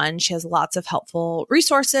 81. She has lots of helpful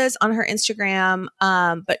resources on her Instagram.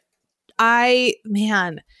 But Ben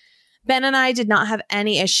and I did not have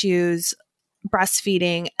any issues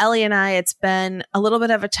breastfeeding. Ellie and I, it's been a little bit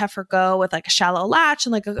of a tougher go with like a shallow latch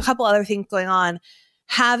and like a couple other things going on.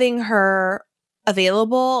 Having her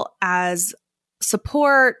available as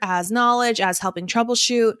support, as knowledge, as helping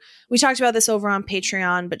troubleshoot. We talked about this over on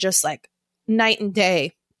Patreon, but just like night and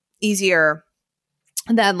day easier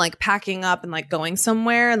than like packing up and like going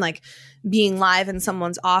somewhere and like being live in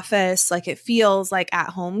someone's office. Like it feels like at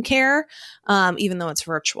home care, even though it's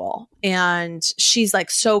virtual. And she's like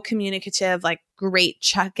so communicative, like great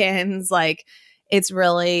check-ins. Like it's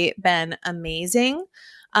really been amazing.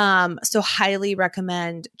 So highly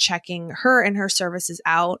recommend checking her and her services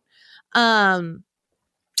out.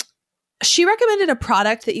 She recommended a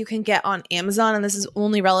product that you can get on Amazon, and this is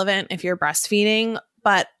only relevant if you're breastfeeding,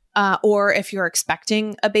 but or if you're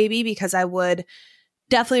expecting a baby, because I would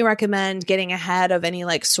definitely recommend getting ahead of any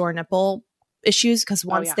like sore nipple issues, because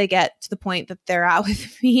once they get to the point that they're out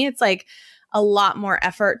with me, it's like a lot more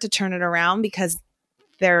effort to turn it around because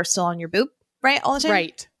they're still on your boob, right? All the time.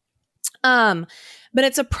 Right. But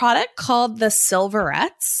it's a product called the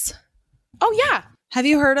Silverettes. Oh, yeah. Have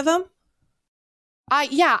you heard of them?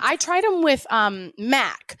 I tried them with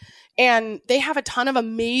Mac, and they have a ton of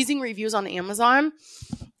amazing reviews on Amazon.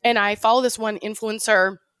 And I follow this one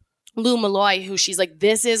influencer, Lou Malloy, who she's like,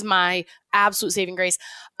 this is my absolute saving grace.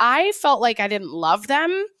 I felt like I didn't love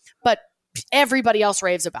them, but everybody else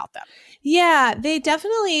raves about them. Yeah, they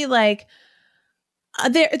definitely like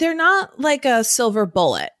they're not like a silver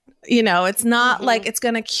bullet. You know, it's not like it's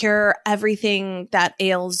going to cure everything that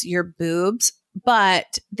ails your boobs,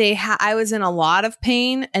 but I was in a lot of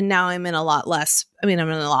pain, and now I'm in a lot less. I'm in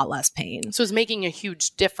a lot less pain. So it's making a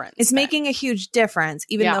huge difference. It's making a huge difference,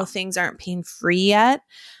 even though things aren't pain-free yet.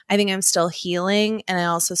 I think I'm still healing, and I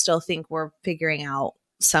also still think we're figuring out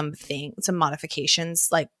some modifications,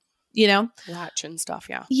 like, you know, latch and stuff.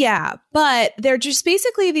 Yeah. Yeah. But they're just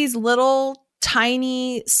basically these little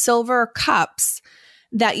tiny silver cups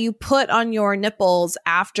that you put on your nipples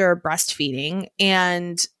after breastfeeding.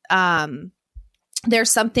 And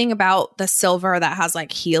there's something about the silver that has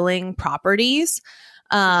like healing properties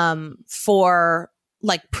for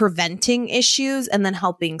like preventing issues and then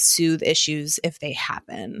helping soothe issues if they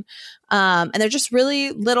happen. And they're just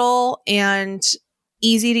really little and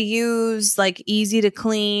easy to use, like easy to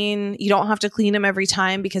clean. You don't have to clean them every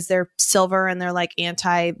time because they're silver and they're like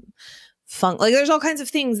anti-funk. Like there's all kinds of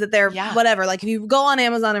things that they're whatever. Like if you go on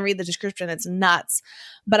Amazon and read the description, it's nuts.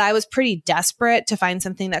 But I was pretty desperate to find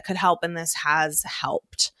something that could help, and this has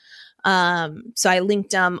helped. So I linked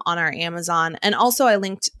them on our Amazon, and also I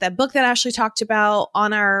linked that book that Ashley talked about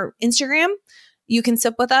on our Instagram. You Can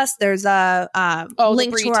Sip With Us. There's a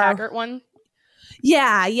link the to our Taggart one.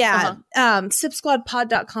 Yeah.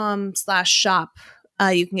 Sipsquadpod.com/shop.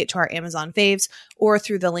 You can get to our Amazon faves or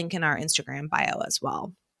through the link in our Instagram bio as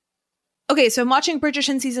well. Okay, so I'm watching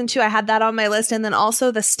Bridgerton season 2. I had that on my list, and then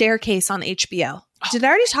also The Staircase on HBO. Did I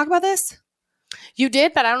already talk about this? You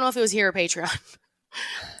did, but I don't know if it was here or Patreon.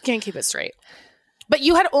 Can't keep it straight. But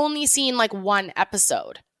you had only seen like one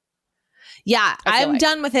episode. Yeah, I'm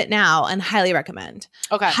done with it now and highly recommend.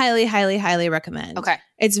 Okay. Highly, highly, highly recommend. Okay.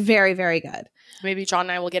 It's very, very good. Maybe John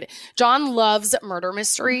and I will get it. John loves murder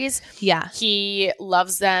mysteries. Yeah. He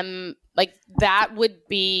loves them. Like that would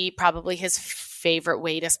be probably his favorite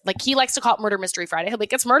way to, like, he likes to call it Murder Mystery Friday. He'll be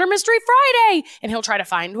like, it's Murder Mystery Friday. And he'll try to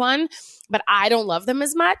find one. But I don't love them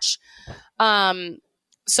as much.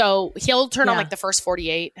 So he'll turn on like the first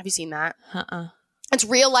 48. Have you seen that? It's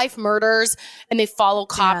real life murders, and they follow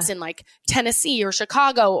cops in like Tennessee or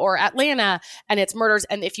Chicago or Atlanta, and it's murders.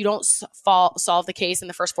 And if you don't solve the case in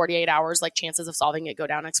the first 48 hours, like chances of solving it go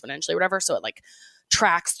down exponentially or whatever. So it like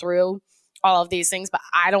tracks through all of these things, but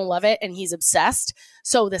I don't love it. And he's obsessed.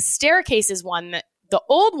 So The Staircase is one that the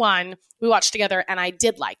old one we watched together, and I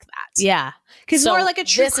did like that. Yeah. Because more like a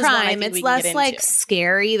true crime. It's less like into.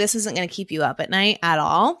 Scary. This isn't going to keep you up at night at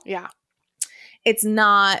all. Yeah. It's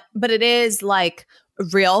not, but it is like a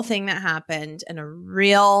real thing that happened and a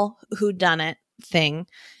real whodunit thing.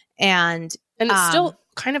 And it's still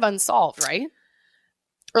kind of unsolved, right?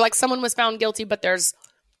 Or like someone was found guilty, but there's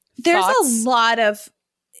a lot of,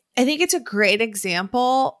 I think it's a great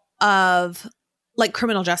example of like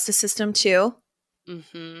criminal justice system too.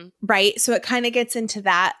 Mm-hmm. Right. So it kind of gets into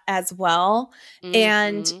that as well. Mm-hmm.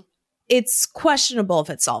 And it's questionable if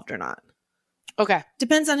it's solved or not. Okay.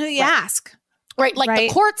 Depends on who you ask. Right. Like the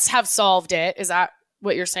courts have solved it. Is that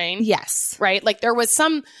what you're saying? Yes. Right. Like there was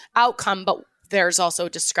some outcome, but there's also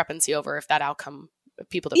discrepancy over if that outcome,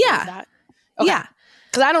 people that believe that. Okay. Yeah.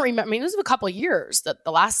 Because I don't remember. I mean, it was a couple of years that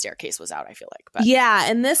The Last Staircase was out, I feel like. But. Yeah.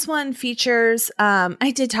 And this one features,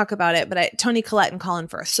 I did talk about it, but Toni Collette and Colin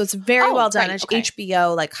Firth. So it's very well done. It's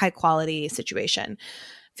HBO, like high quality situation.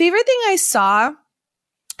 Favorite thing I saw,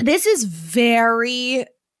 this is very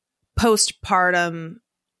postpartum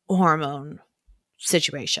hormone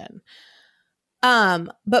situation.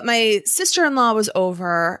 But my sister-in-law was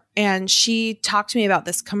over and she talked to me about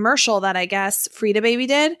this commercial that I guess Frida Baby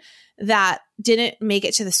did that didn't make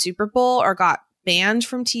it to the Super Bowl or got banned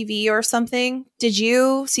from TV or something. Did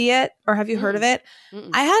you see it or have you heard of it?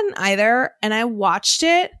 I hadn't either, and I watched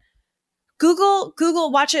it.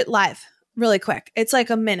 Google watch it live really quick. It's like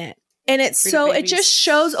a minute. And it's it just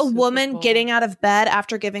shows a woman getting out of bed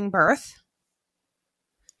after giving birth.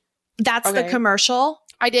 That's the commercial.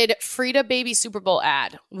 I did Frida Baby Super Bowl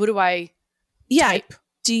ad. What do I type?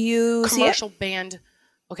 Do you see it? Commercial band.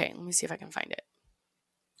 Okay, let me see if I can find it.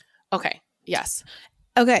 Okay. Yes.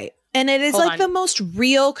 Okay. And it is the most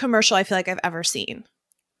real commercial I feel like I've ever seen.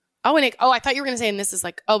 Oh, and I thought you were going to say, and this is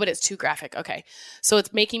like, but it's too graphic. Okay. So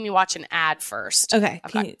it's making me watch an ad first. Okay.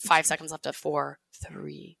 I've got 5 seconds left of 4,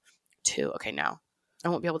 3, 2. Okay. Now I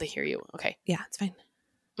won't be able to hear you. Okay. Yeah, it's fine.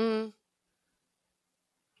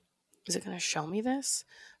 Is it going to show me this?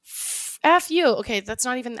 F you. Okay, that's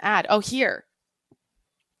not even the ad. Oh, here.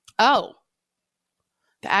 Oh.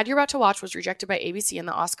 The ad you're about to watch was rejected by ABC and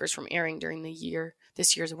the Oscars from airing during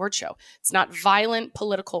this year's award show. It's not violent,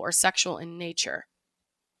 political, or sexual in nature.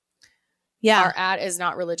 Yeah. Our ad is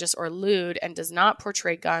not religious or lewd and does not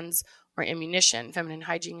portray guns or ammunition. Feminine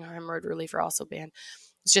hygiene or hemorrhoid relief are also banned.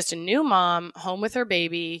 It's just a new mom home with her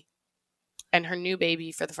baby and her new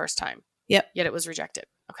baby for the first time. Yep. Yet it was rejected.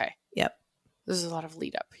 Okay. Yep. This is a lot of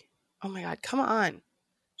lead up. Oh my God. Come on.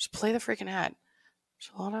 Just play the freaking ad.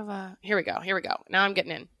 There's a lot of, here we go. Now I'm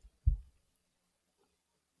getting in.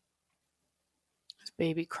 There's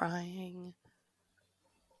baby crying.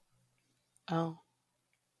 Oh.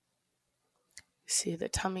 See the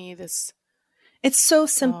tummy, this. It's so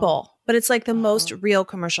simple, but it's like the most real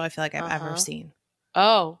commercial I feel like I've ever seen.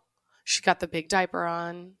 Oh, she got the big diaper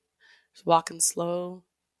on. She's walking slow.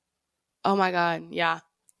 Oh my God. Yeah.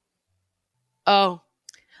 Oh.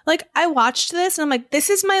 Like I watched this and I'm like, this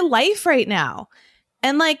is my life right now.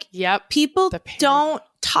 And like, yep, people don't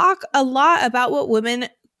talk a lot about what women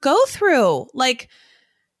go through. Like,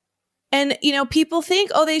 and you know, people think,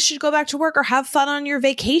 oh, they should go back to work or have fun on your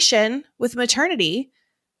vacation with maternity.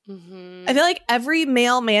 Mm-hmm. I feel like every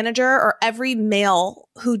male manager or every male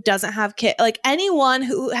who doesn't have kids, like anyone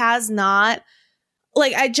who has not,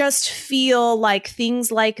 like, I just feel like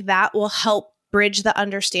things like that will help bridge the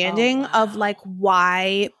understanding of like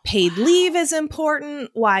why paid leave is important,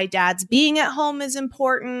 why dad's being at home is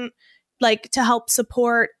important, like to help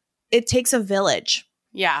support. It takes a village.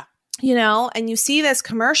 Yeah. You know, and you see this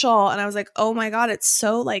commercial and I was like, oh my God, it's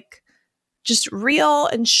so like just real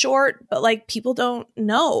and short, but like people don't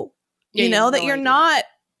know, you know, that you're not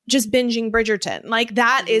just binging Bridgerton. Like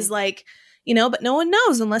that is like, you know, but no one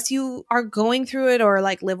knows unless you are going through it or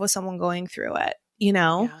like live with someone going through it, you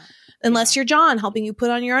know? Yeah. Unless you're John helping you put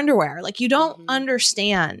on your underwear. Like you don't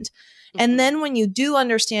understand. And then when you do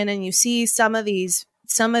understand and you see some of these,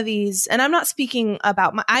 and I'm not speaking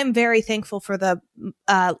about I'm very thankful for the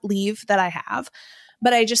leave that I have,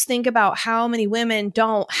 but I just think about how many women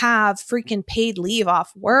don't have freaking paid leave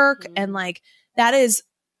off work. And like, that is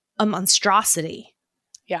a monstrosity.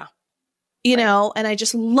 Yeah. You know, and I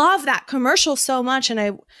just love that commercial so much.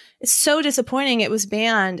 And it's so disappointing it was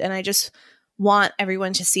banned. And I just want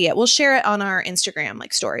everyone to see it. We'll share it on our Instagram,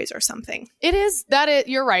 like stories or something.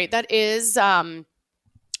 You're right. That is,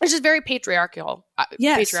 it's just very patriarchal.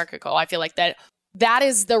 Yes. Patriarchal. I feel like that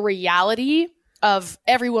is the reality of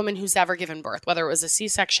every woman who's ever given birth, whether it was a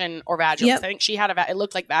C-section or vaginal. Yep. I think she had it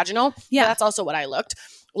looked like vaginal. Yeah. That's also what I looked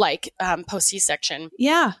like, post C-section.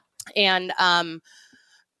 Yeah. And,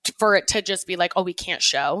 for it to just be like, oh, we can't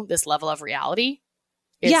show this level of reality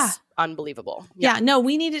is unbelievable. Yeah. No,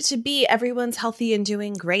 we need it to be everyone's healthy and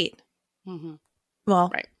doing great. Mm-hmm. Well,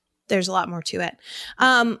 right. There's a lot more to it.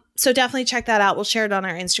 So definitely check that out. We'll share it on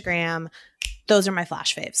our Instagram. Those are my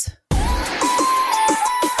flash faves.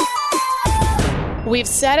 We've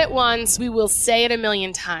said it once. We will say it a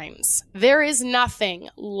million times. There is nothing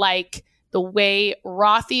like the way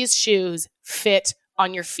Rothy's shoes fit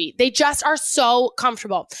on your feet. They just are so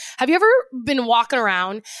comfortable. Have you ever been walking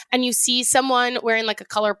around and you see someone wearing like a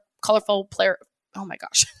colorful pair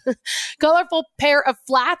of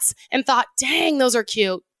flats and thought, dang, those are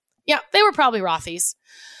cute. Yeah, they were probably Rothy's.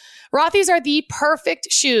 Rothy's are the perfect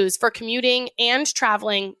shoes for commuting and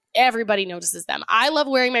traveling. Everybody notices them. I love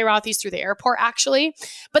wearing my Rothy's through the airport, actually,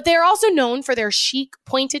 but they're also known for their chic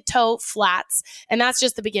pointed toe flats, and that's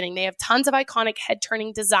just the beginning. They have tons of iconic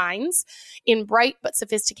head-turning designs in bright but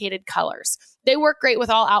sophisticated colors. They work great with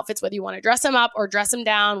all outfits, whether you want to dress them up or dress them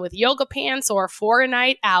down with yoga pants or for a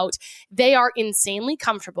night out. They are insanely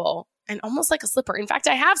comfortable and almost like a slipper. In fact,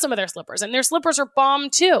 I have some of their slippers, and their slippers are bomb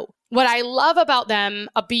too. What I love about them,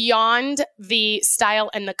 beyond the style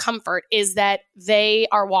and the comfort, is that they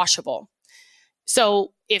are washable.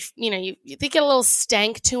 So if, you they get a little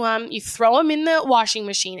stank to them, you throw them in the washing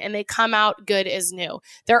machine and they come out good as new.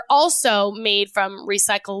 They're also made from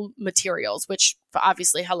recycled materials, which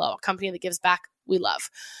obviously, a company that gives back, we love.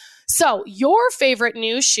 So your favorite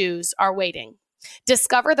new shoes are waiting.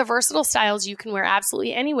 Discover the versatile styles you can wear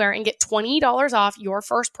absolutely anywhere and get $20 off your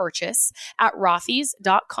first purchase at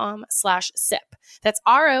rothys.com/sip. That's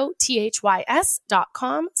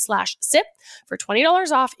ROTHYS.com/sip for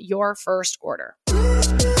 $20 off your first order.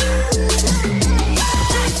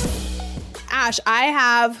 Ash, I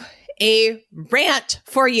have a rant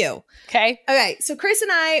for you. Okay. So Chris and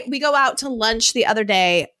I, we go out to lunch the other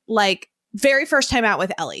day, like very first time out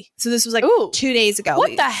with Ellie. So this was like 2 days ago.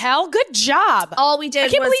 What the hell? Good job. All we did I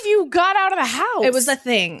can't believe you got out of the house. It was a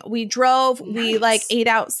thing. We drove, we like ate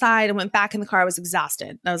outside and went back in the car. I was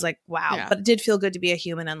exhausted. I was like, wow. Yeah. But it did feel good to be a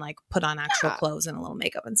human and like put on actual clothes and a little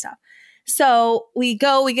makeup and stuff. So we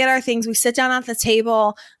go, we get our things, we sit down at the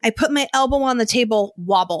table. I put my elbow on the table,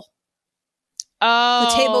 wobble. Oh.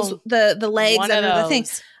 The table's, the legs under the thing,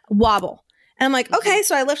 wobble. And I'm like, okay.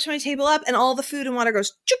 So I lift my table up and all the food and water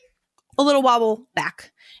goes a little wobble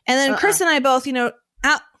back. And then Chris and I both,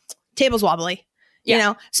 table's wobbly, you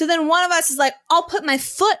know? So then one of us is like, I'll put my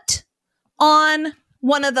foot on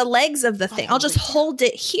one of the legs of the thing. I'll just hold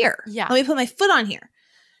it here. Yeah. Let me put my foot on here.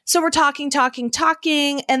 So we're talking.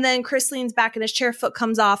 And then Chris leans back in his chair, foot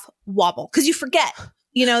comes off, wobble. Cause you forget,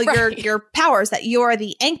 your powers that you're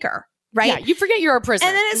the anchor, right? Yeah. You forget you're a prisoner.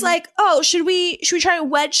 And then it's like, oh, should we try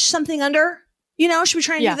and wedge something under? Should we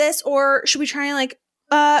try and do this? Or should we try and like,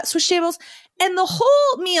 switch tables? And the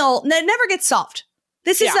whole meal never gets solved.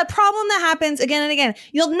 This is a problem that happens again and again.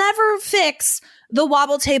 You'll never fix the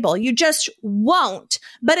wobble table. You just won't.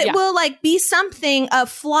 But it will like be something, a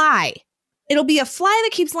fly. It'll be a fly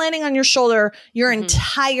that keeps landing on your shoulder your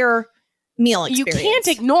entire meal experience. You can't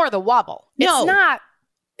ignore the wobble. No. It's not.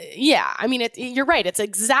 Yeah. I mean, you're right. It's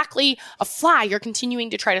exactly a fly you're continuing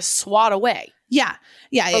to try to swat away. Yeah.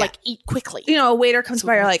 Or like eat quickly. A waiter comes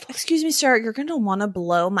by, you're like, excuse me, sir, you're going to want to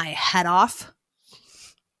blow my head off.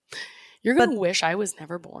 You're going to wish I was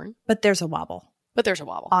never born. But there's a wobble.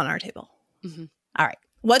 On our table. Mm-hmm. All right.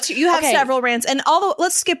 You have several rants. And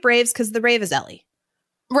let's skip raves because the rave is Ellie.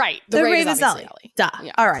 Right. The rave is Ellie. Duh.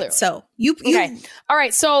 Yeah, all right. Clearly. So you. Okay. All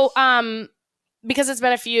right. So because it's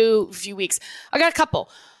been a few weeks, I got a couple.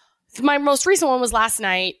 My most recent one was last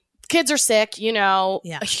night. Kids are sick, a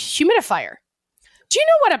humidifier. Do you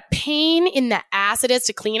know what a pain in the ass it is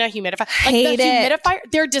to clean a humidifier? Humidifier,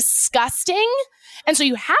 they're disgusting. And so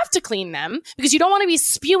you have to clean them because you don't want to be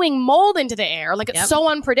spewing mold into the air. Like it's so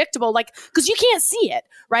unpredictable, like, because you can't see it,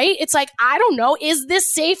 right? It's like, I don't know. Is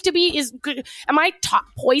this safe to be, am I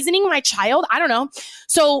poisoning my child? I don't know.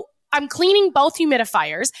 So I'm cleaning both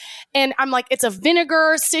humidifiers and I'm like, it's a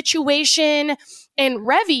vinegar situation. And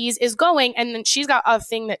Revi's is going, and then she's got a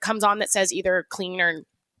thing that comes on that says either clean or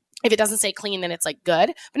if it doesn't say clean, then it's like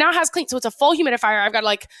good. But now it has clean. So it's a full humidifier. I've got to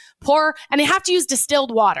like pour, and they have to use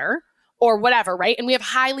distilled water or whatever, right? And we have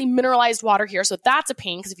highly mineralized water here. So that's a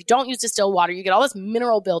pain because if you don't use distilled water, you get all this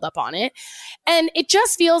mineral buildup on it. And it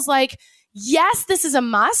just feels like, yes, this is a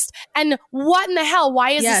must. And what in the hell?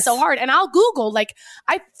 Why is this so hard? And I'll Google, like,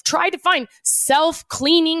 I tried to find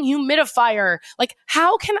self-cleaning humidifier. Like,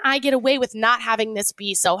 how can I get away with not having this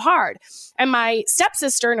be so hard? And my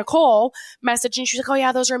stepsister, Nicole, messaged and she's like, oh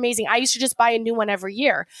yeah, those are amazing. I used to just buy a new one every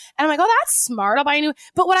year. And I'm like, oh, that's smart. I'll buy a new.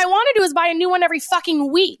 But what I want to do is buy a new one every fucking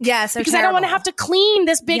week. Yes, because I don't want to have to clean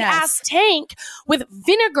this big ass tank with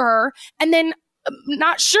vinegar and then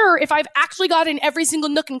not sure if I've actually got in every single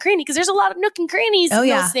nook and cranny because there's a lot of nook and crannies in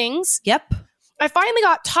those things. Yep. I finally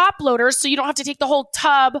got top loaders so you don't have to take the whole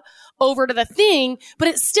tub over to the thing, but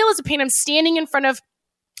it still is a pain. I'm standing in front of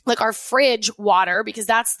like our fridge water because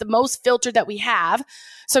that's the most filtered that we have.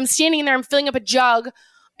 So I'm standing in there, I'm filling up a jug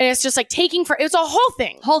and it's just like it's a whole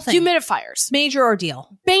thing. Humidifiers. Major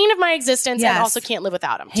ordeal. Bane of my existence and also can't live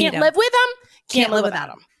without them. Can't live with them. Can't live without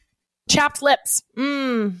them. Chapped lips.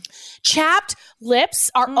 Chapped lips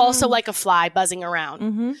are also like a fly buzzing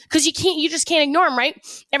around because you just can't ignore them, right?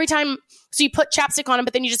 Every time, so you put chapstick on them,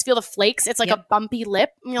 but then you just feel the flakes. It's like a bumpy lip.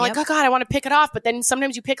 And you're like, oh God, I want to pick it off. But then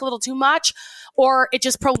sometimes you pick a little too much or it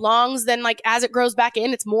just prolongs. Then like as it grows back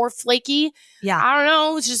in, it's more flaky. Yeah. I don't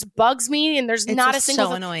know. It just bugs me. And there's not a single,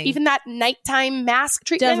 so annoying. Even that nighttime mask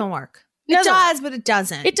treatment. Doesn't work. It does, but it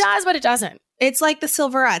doesn't. It does, but it doesn't. It's like the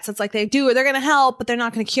silverettes. It's like they're going to help, but they're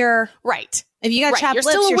not going to cure. Right. If you got chapped lips,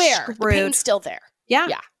 still aware. You're screwed. The pain's still there. Yeah.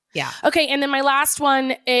 Yeah. Okay. And then my last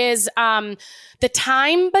one is the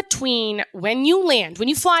time between when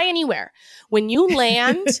you fly anywhere, when you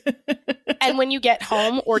land and when you get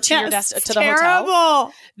home or to your to the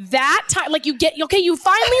hotel. That time, like you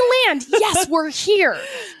finally land. Yes, we're here.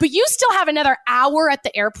 But you still have another hour at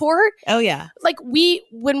the airport. Oh, yeah. Like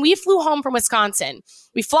when we flew home from Wisconsin,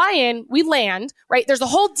 we fly in, we land, right? There's a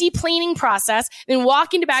whole deplaning process, then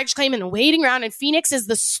walking to baggage claim and waiting around. And Phoenix is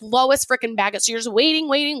the slowest freaking baggage. So you're just waiting.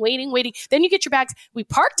 Then you get your bags. We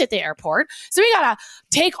parked at the airport. So we got to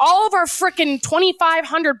take all of our freaking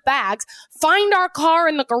 2,500 bags, find our car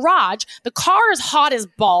in the garage. The car is hot as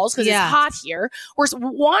balls because it's hot here. We're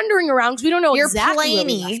wandering around because we don't know exactly where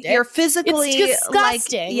we left it. You're physically it's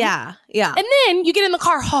disgusting. Yeah. And then you get in the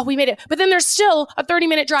car. Oh, we made it. But then there's still a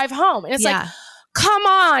 30-minute drive home. And it's like, Come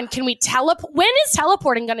on. Can we when is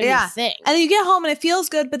teleporting going to be a thing? And then you get home and it feels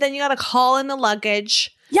good, but then you got to call in the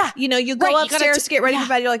luggage. Yeah. You know, you go upstairs to get ready for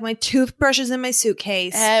bed. You're like, my toothbrush is in my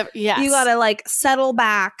suitcase. Yes. You got to like settle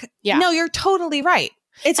back. Yeah. No, you're totally right.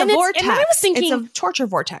 It's a vortex. And I was thinking, it's a torture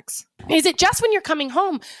vortex. Is it just when you're coming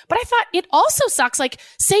home? But I thought it also sucks. Like,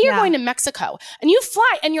 say you're going to Mexico and you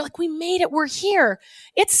fly and you're like, we made it. We're here.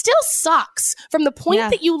 It still sucks from the point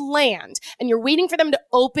that you land and you're waiting for them to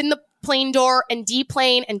open the plane door and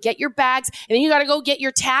deplane and get your bags. And then you got to go get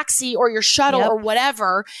your taxi or your shuttle or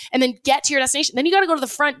whatever, and then get to your destination. Then you got to go to the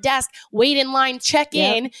front desk, wait in line, check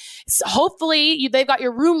in. So hopefully they've got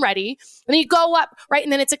your room ready. And then you go up, right?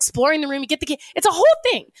 And then it's exploring the room. You get the key. It's a whole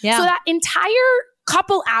thing. Yeah. So that entire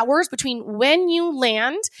couple hours between when you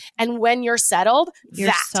land and when you're settled,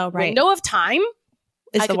 you're so right. window of time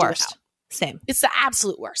is the worst. Same. It's the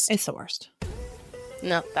absolute worst. It's the worst.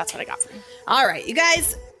 No, that's what I got for you. All right, you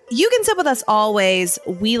guys. You can sip with us always.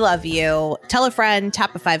 We love you. Tell a friend,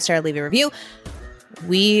 tap a 5-star, leave a review.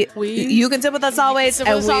 You can sip with us always, and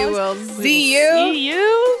we will see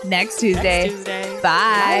you next Tuesday. Bye.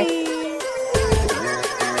 Bye.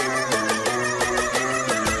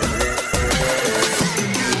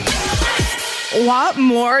 Want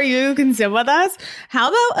more? You can sit with us. How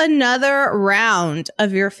about another round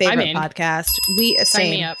of your favorite podcast? Sign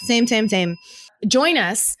me up. Same. Join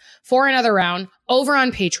us for another round over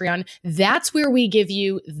on Patreon. That's where we give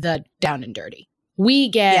you the down and dirty. We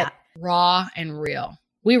get raw and real.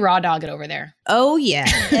 We raw dog it over there. Oh, yeah.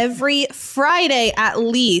 Every Friday, at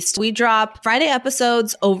least, we drop Friday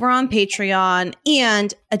episodes over on Patreon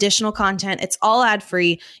and additional content. It's all ad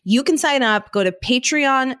free. You can sign up. Go to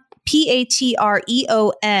Patreon,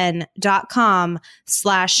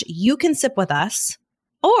 patreon.com/you can sip with us,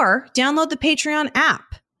 or download the Patreon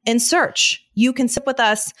app and search You Can Sip With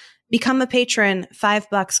Us. Become a patron.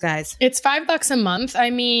 $5, guys. It's $5 a month. I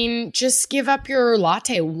mean, just give up your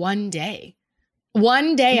latte one day.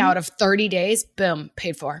 One day out of 30 days, boom,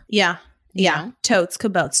 paid for. Yeah. Yeah. Totes,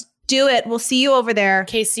 kabotes. Do it. We'll see you over there.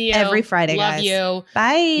 KCO. Every Friday, Love guys. you.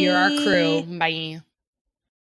 Bye. You're our crew. Bye.